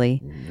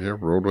 literally. Yeah,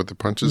 rolled with the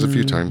punches a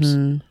few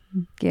times.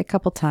 Yeah, a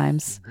couple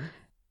times.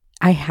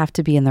 I have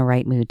to be in the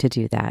right mood to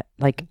do that.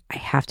 Like, I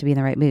have to be in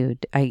the right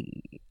mood.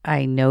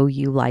 I know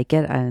you like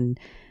it, and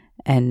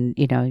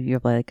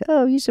you're like,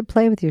 oh, you should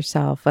play with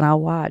yourself, and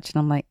I'll watch. And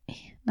I'm like,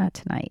 not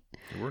tonight.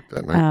 It worked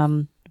that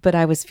night. But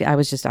I was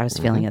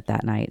feeling it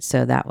that night.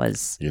 So that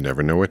was. You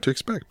never know what to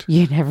expect.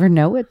 You never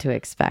know what to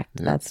expect.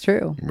 Yeah. That's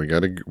true. We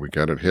got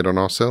it hit on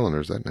all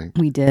cylinders that night.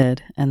 We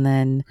did, and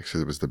then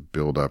actually, it was the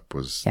build up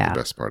was the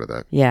best part of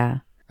that. Yeah.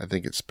 I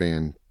think it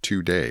spanned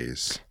 2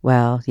 days.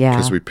 Well, yeah.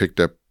 Because we picked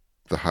up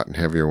the hot and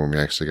heavier when we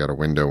actually got a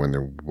window when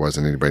there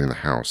wasn't anybody in the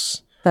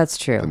house. That's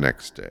true. The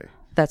next day.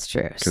 That's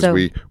true.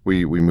 Because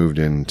we moved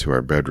into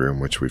our bedroom,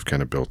 which we've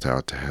kind of built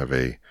out to have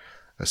a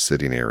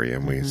sitting area,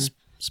 and we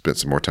spent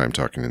some more time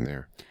talking in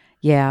there.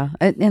 Yeah,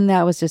 and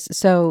that was just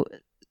so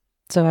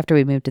after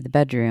we moved to the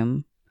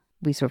bedroom,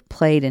 we sort of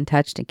played and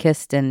touched and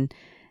kissed, and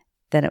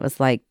then it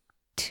was like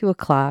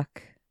 2:00,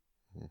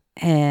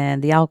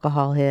 and the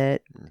alcohol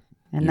hit.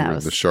 And that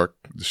was the shark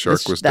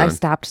was done. I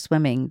stopped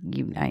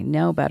swimming. I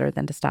know better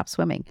than to stop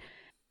swimming.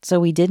 So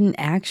we didn't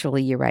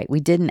actually, you're right. We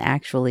didn't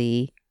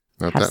actually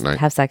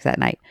have sex that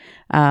night.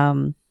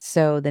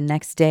 So the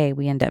next day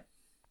we end up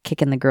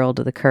kicking the girl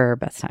to the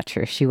curb. That's not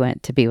true. She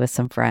went to be with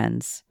some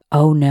friends.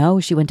 Oh no,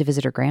 she went to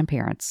visit her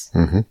grandparents.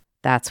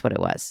 That's what it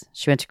was.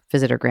 She went to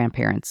visit her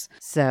grandparents.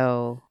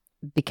 So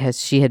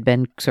because she had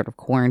been sort of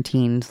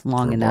quarantined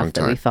long enough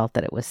that we felt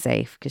that it was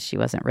safe because she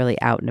wasn't really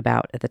out and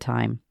about at the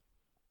time.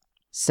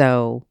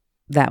 So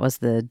that was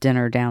the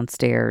dinner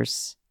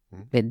downstairs.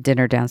 We had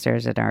dinner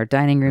downstairs at our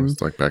dining room. It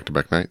was like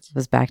back-to-back nights. It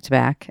was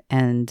back-to-back.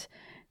 And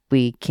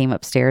we came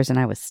upstairs and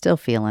I was still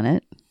feeling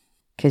it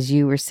because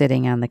you were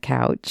sitting on the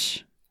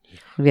couch.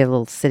 We had a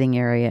little sitting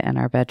area in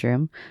our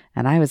bedroom.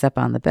 And I was up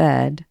on the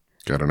bed.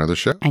 Got another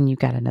show. And you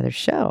got another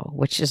show,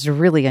 which is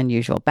really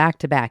unusual.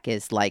 Back-to-back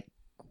is like,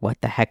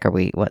 what the heck are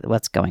we,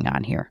 what's going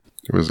on here?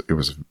 It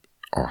was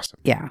awesome.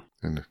 Yeah.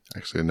 And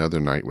actually another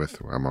night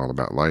I'm all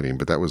about lighting,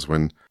 but that was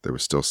when there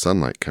was still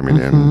sunlight coming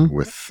in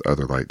with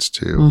other lights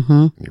too.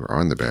 And you were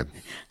on the bed.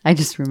 I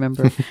just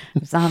remember I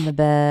was on the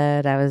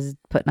bed. I was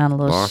putting on a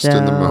little Lost show.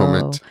 in the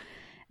moment.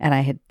 And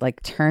I had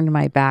like turned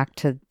my back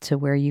to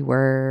where you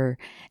were.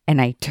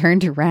 And I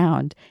turned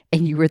around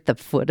and you were at the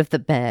foot of the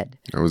bed.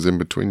 I was in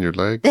between your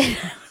legs.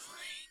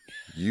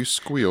 You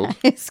squealed.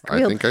 I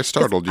think I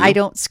startled you. I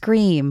don't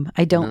scream.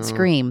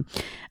 Scream.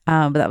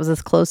 But that was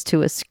as close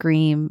to a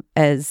scream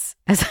as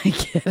I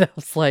get. I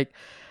was like,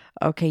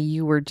 okay,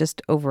 you were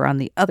just over on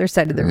the other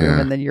side of the room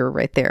and then you were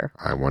right there.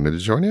 I wanted to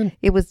join in.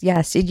 It was,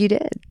 yes, you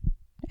did.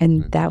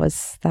 And that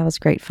was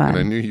great fun. And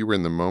I knew you were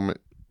in the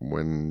moment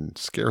when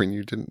scaring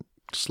you didn't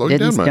slow you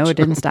down much. No, it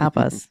didn't stop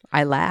us.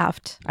 I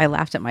laughed. I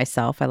laughed at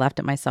myself. I laughed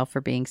at myself for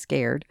being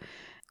scared.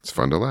 It's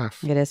fun to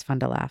laugh. It is fun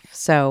to laugh.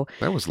 So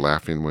that was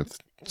laughing with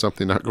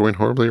something not going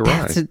horribly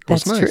awry.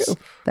 That's nice. True.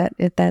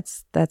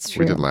 That's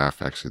true. We did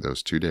laugh actually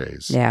those 2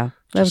 days. Yeah,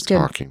 that was good.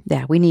 Talking.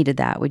 Yeah, we needed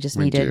that. We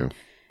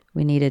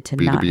needed to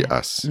not be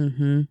us.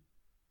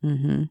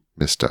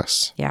 Missed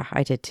us. Yeah,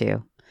 I did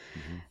too.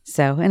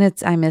 So, and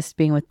I missed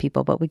being with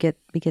people, but we get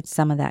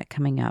some of that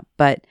coming up.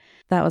 But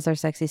that was our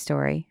sexy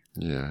story.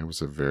 Yeah, it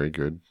was a very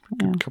good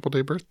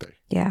couple-day birthday.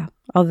 Yeah,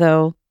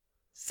 although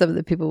some of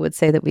the people would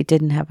say that we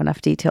didn't have enough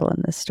detail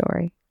in this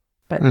story.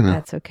 but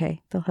that's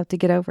okay. They'll have to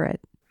get over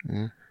it.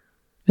 Yeah.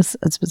 It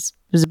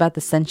was about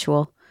the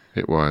sensual.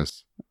 It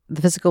was.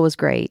 The physical was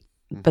great,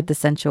 but the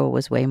sensual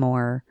was way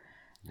more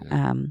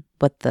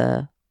what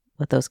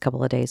those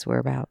couple of days were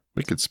about.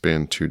 We could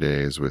spend 2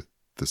 days with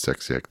the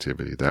sexy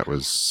activity. That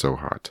was so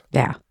hot.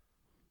 Yeah.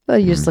 Well,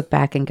 you just look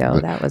back and go,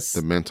 that was...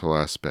 The mental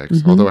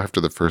aspects. Although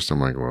after the first, I'm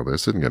like, well,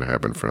 this isn't going to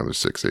happen for another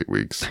 6-8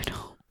 weeks. I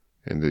know.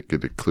 And it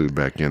could include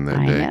back in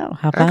that day. I know.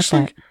 How about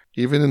that?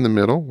 Even in the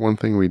middle, one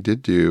thing we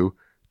did do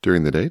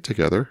during the day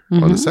together,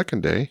 on the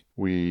second day,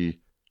 we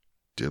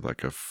did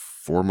like a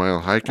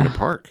 4-mile hike in a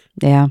park.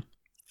 Yeah.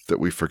 That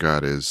we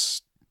forgot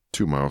is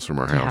 2 miles from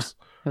our house.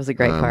 It was a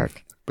great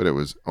park. But it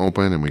was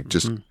open and we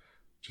just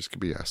could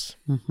be us.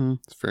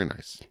 It's very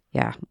nice.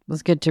 Yeah. It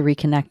was good to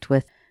reconnect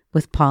with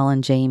Paul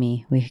and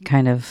Jamie. We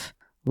kind of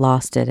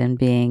lost it in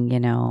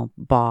being,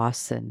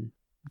 boss and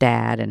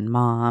dad and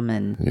mom.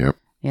 And,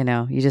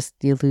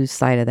 you lose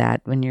sight of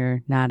that when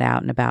you're not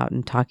out and about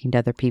and talking to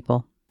other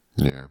people.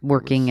 Yeah.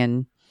 Working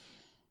and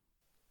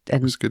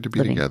it was good to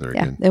be together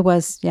again. It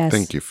was. Yes.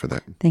 Thank you for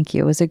that. Thank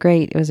you. It was a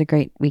great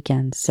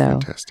weekend. So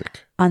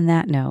fantastic. On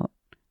that note,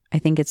 I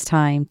think it's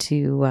time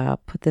to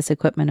put this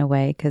equipment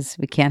away because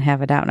we can't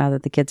have it out now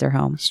that the kids are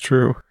home. It's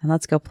true. And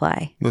let's go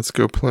play. Let's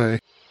go play.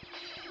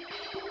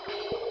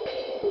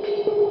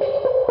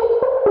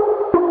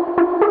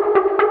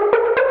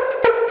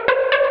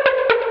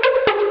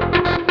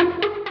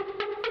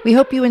 We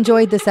hope you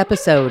enjoyed this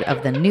episode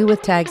of the New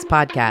With Tags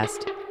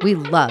podcast. We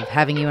love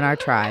having you in our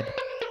tribe.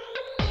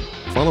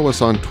 Follow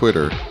us on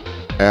Twitter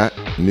at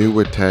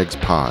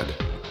NewWithTagsPod.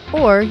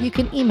 Or you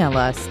can email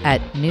us at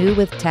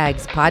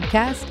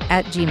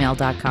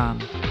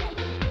newwithtagspodcast@gmail.com.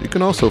 You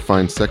can also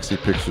find sexy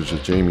pictures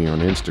of Jamie on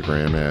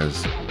Instagram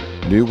as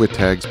New With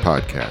Tags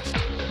Podcast.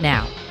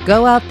 Now,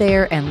 go out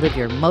there and live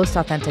your most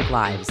authentic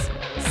lives.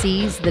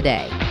 Seize the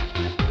day.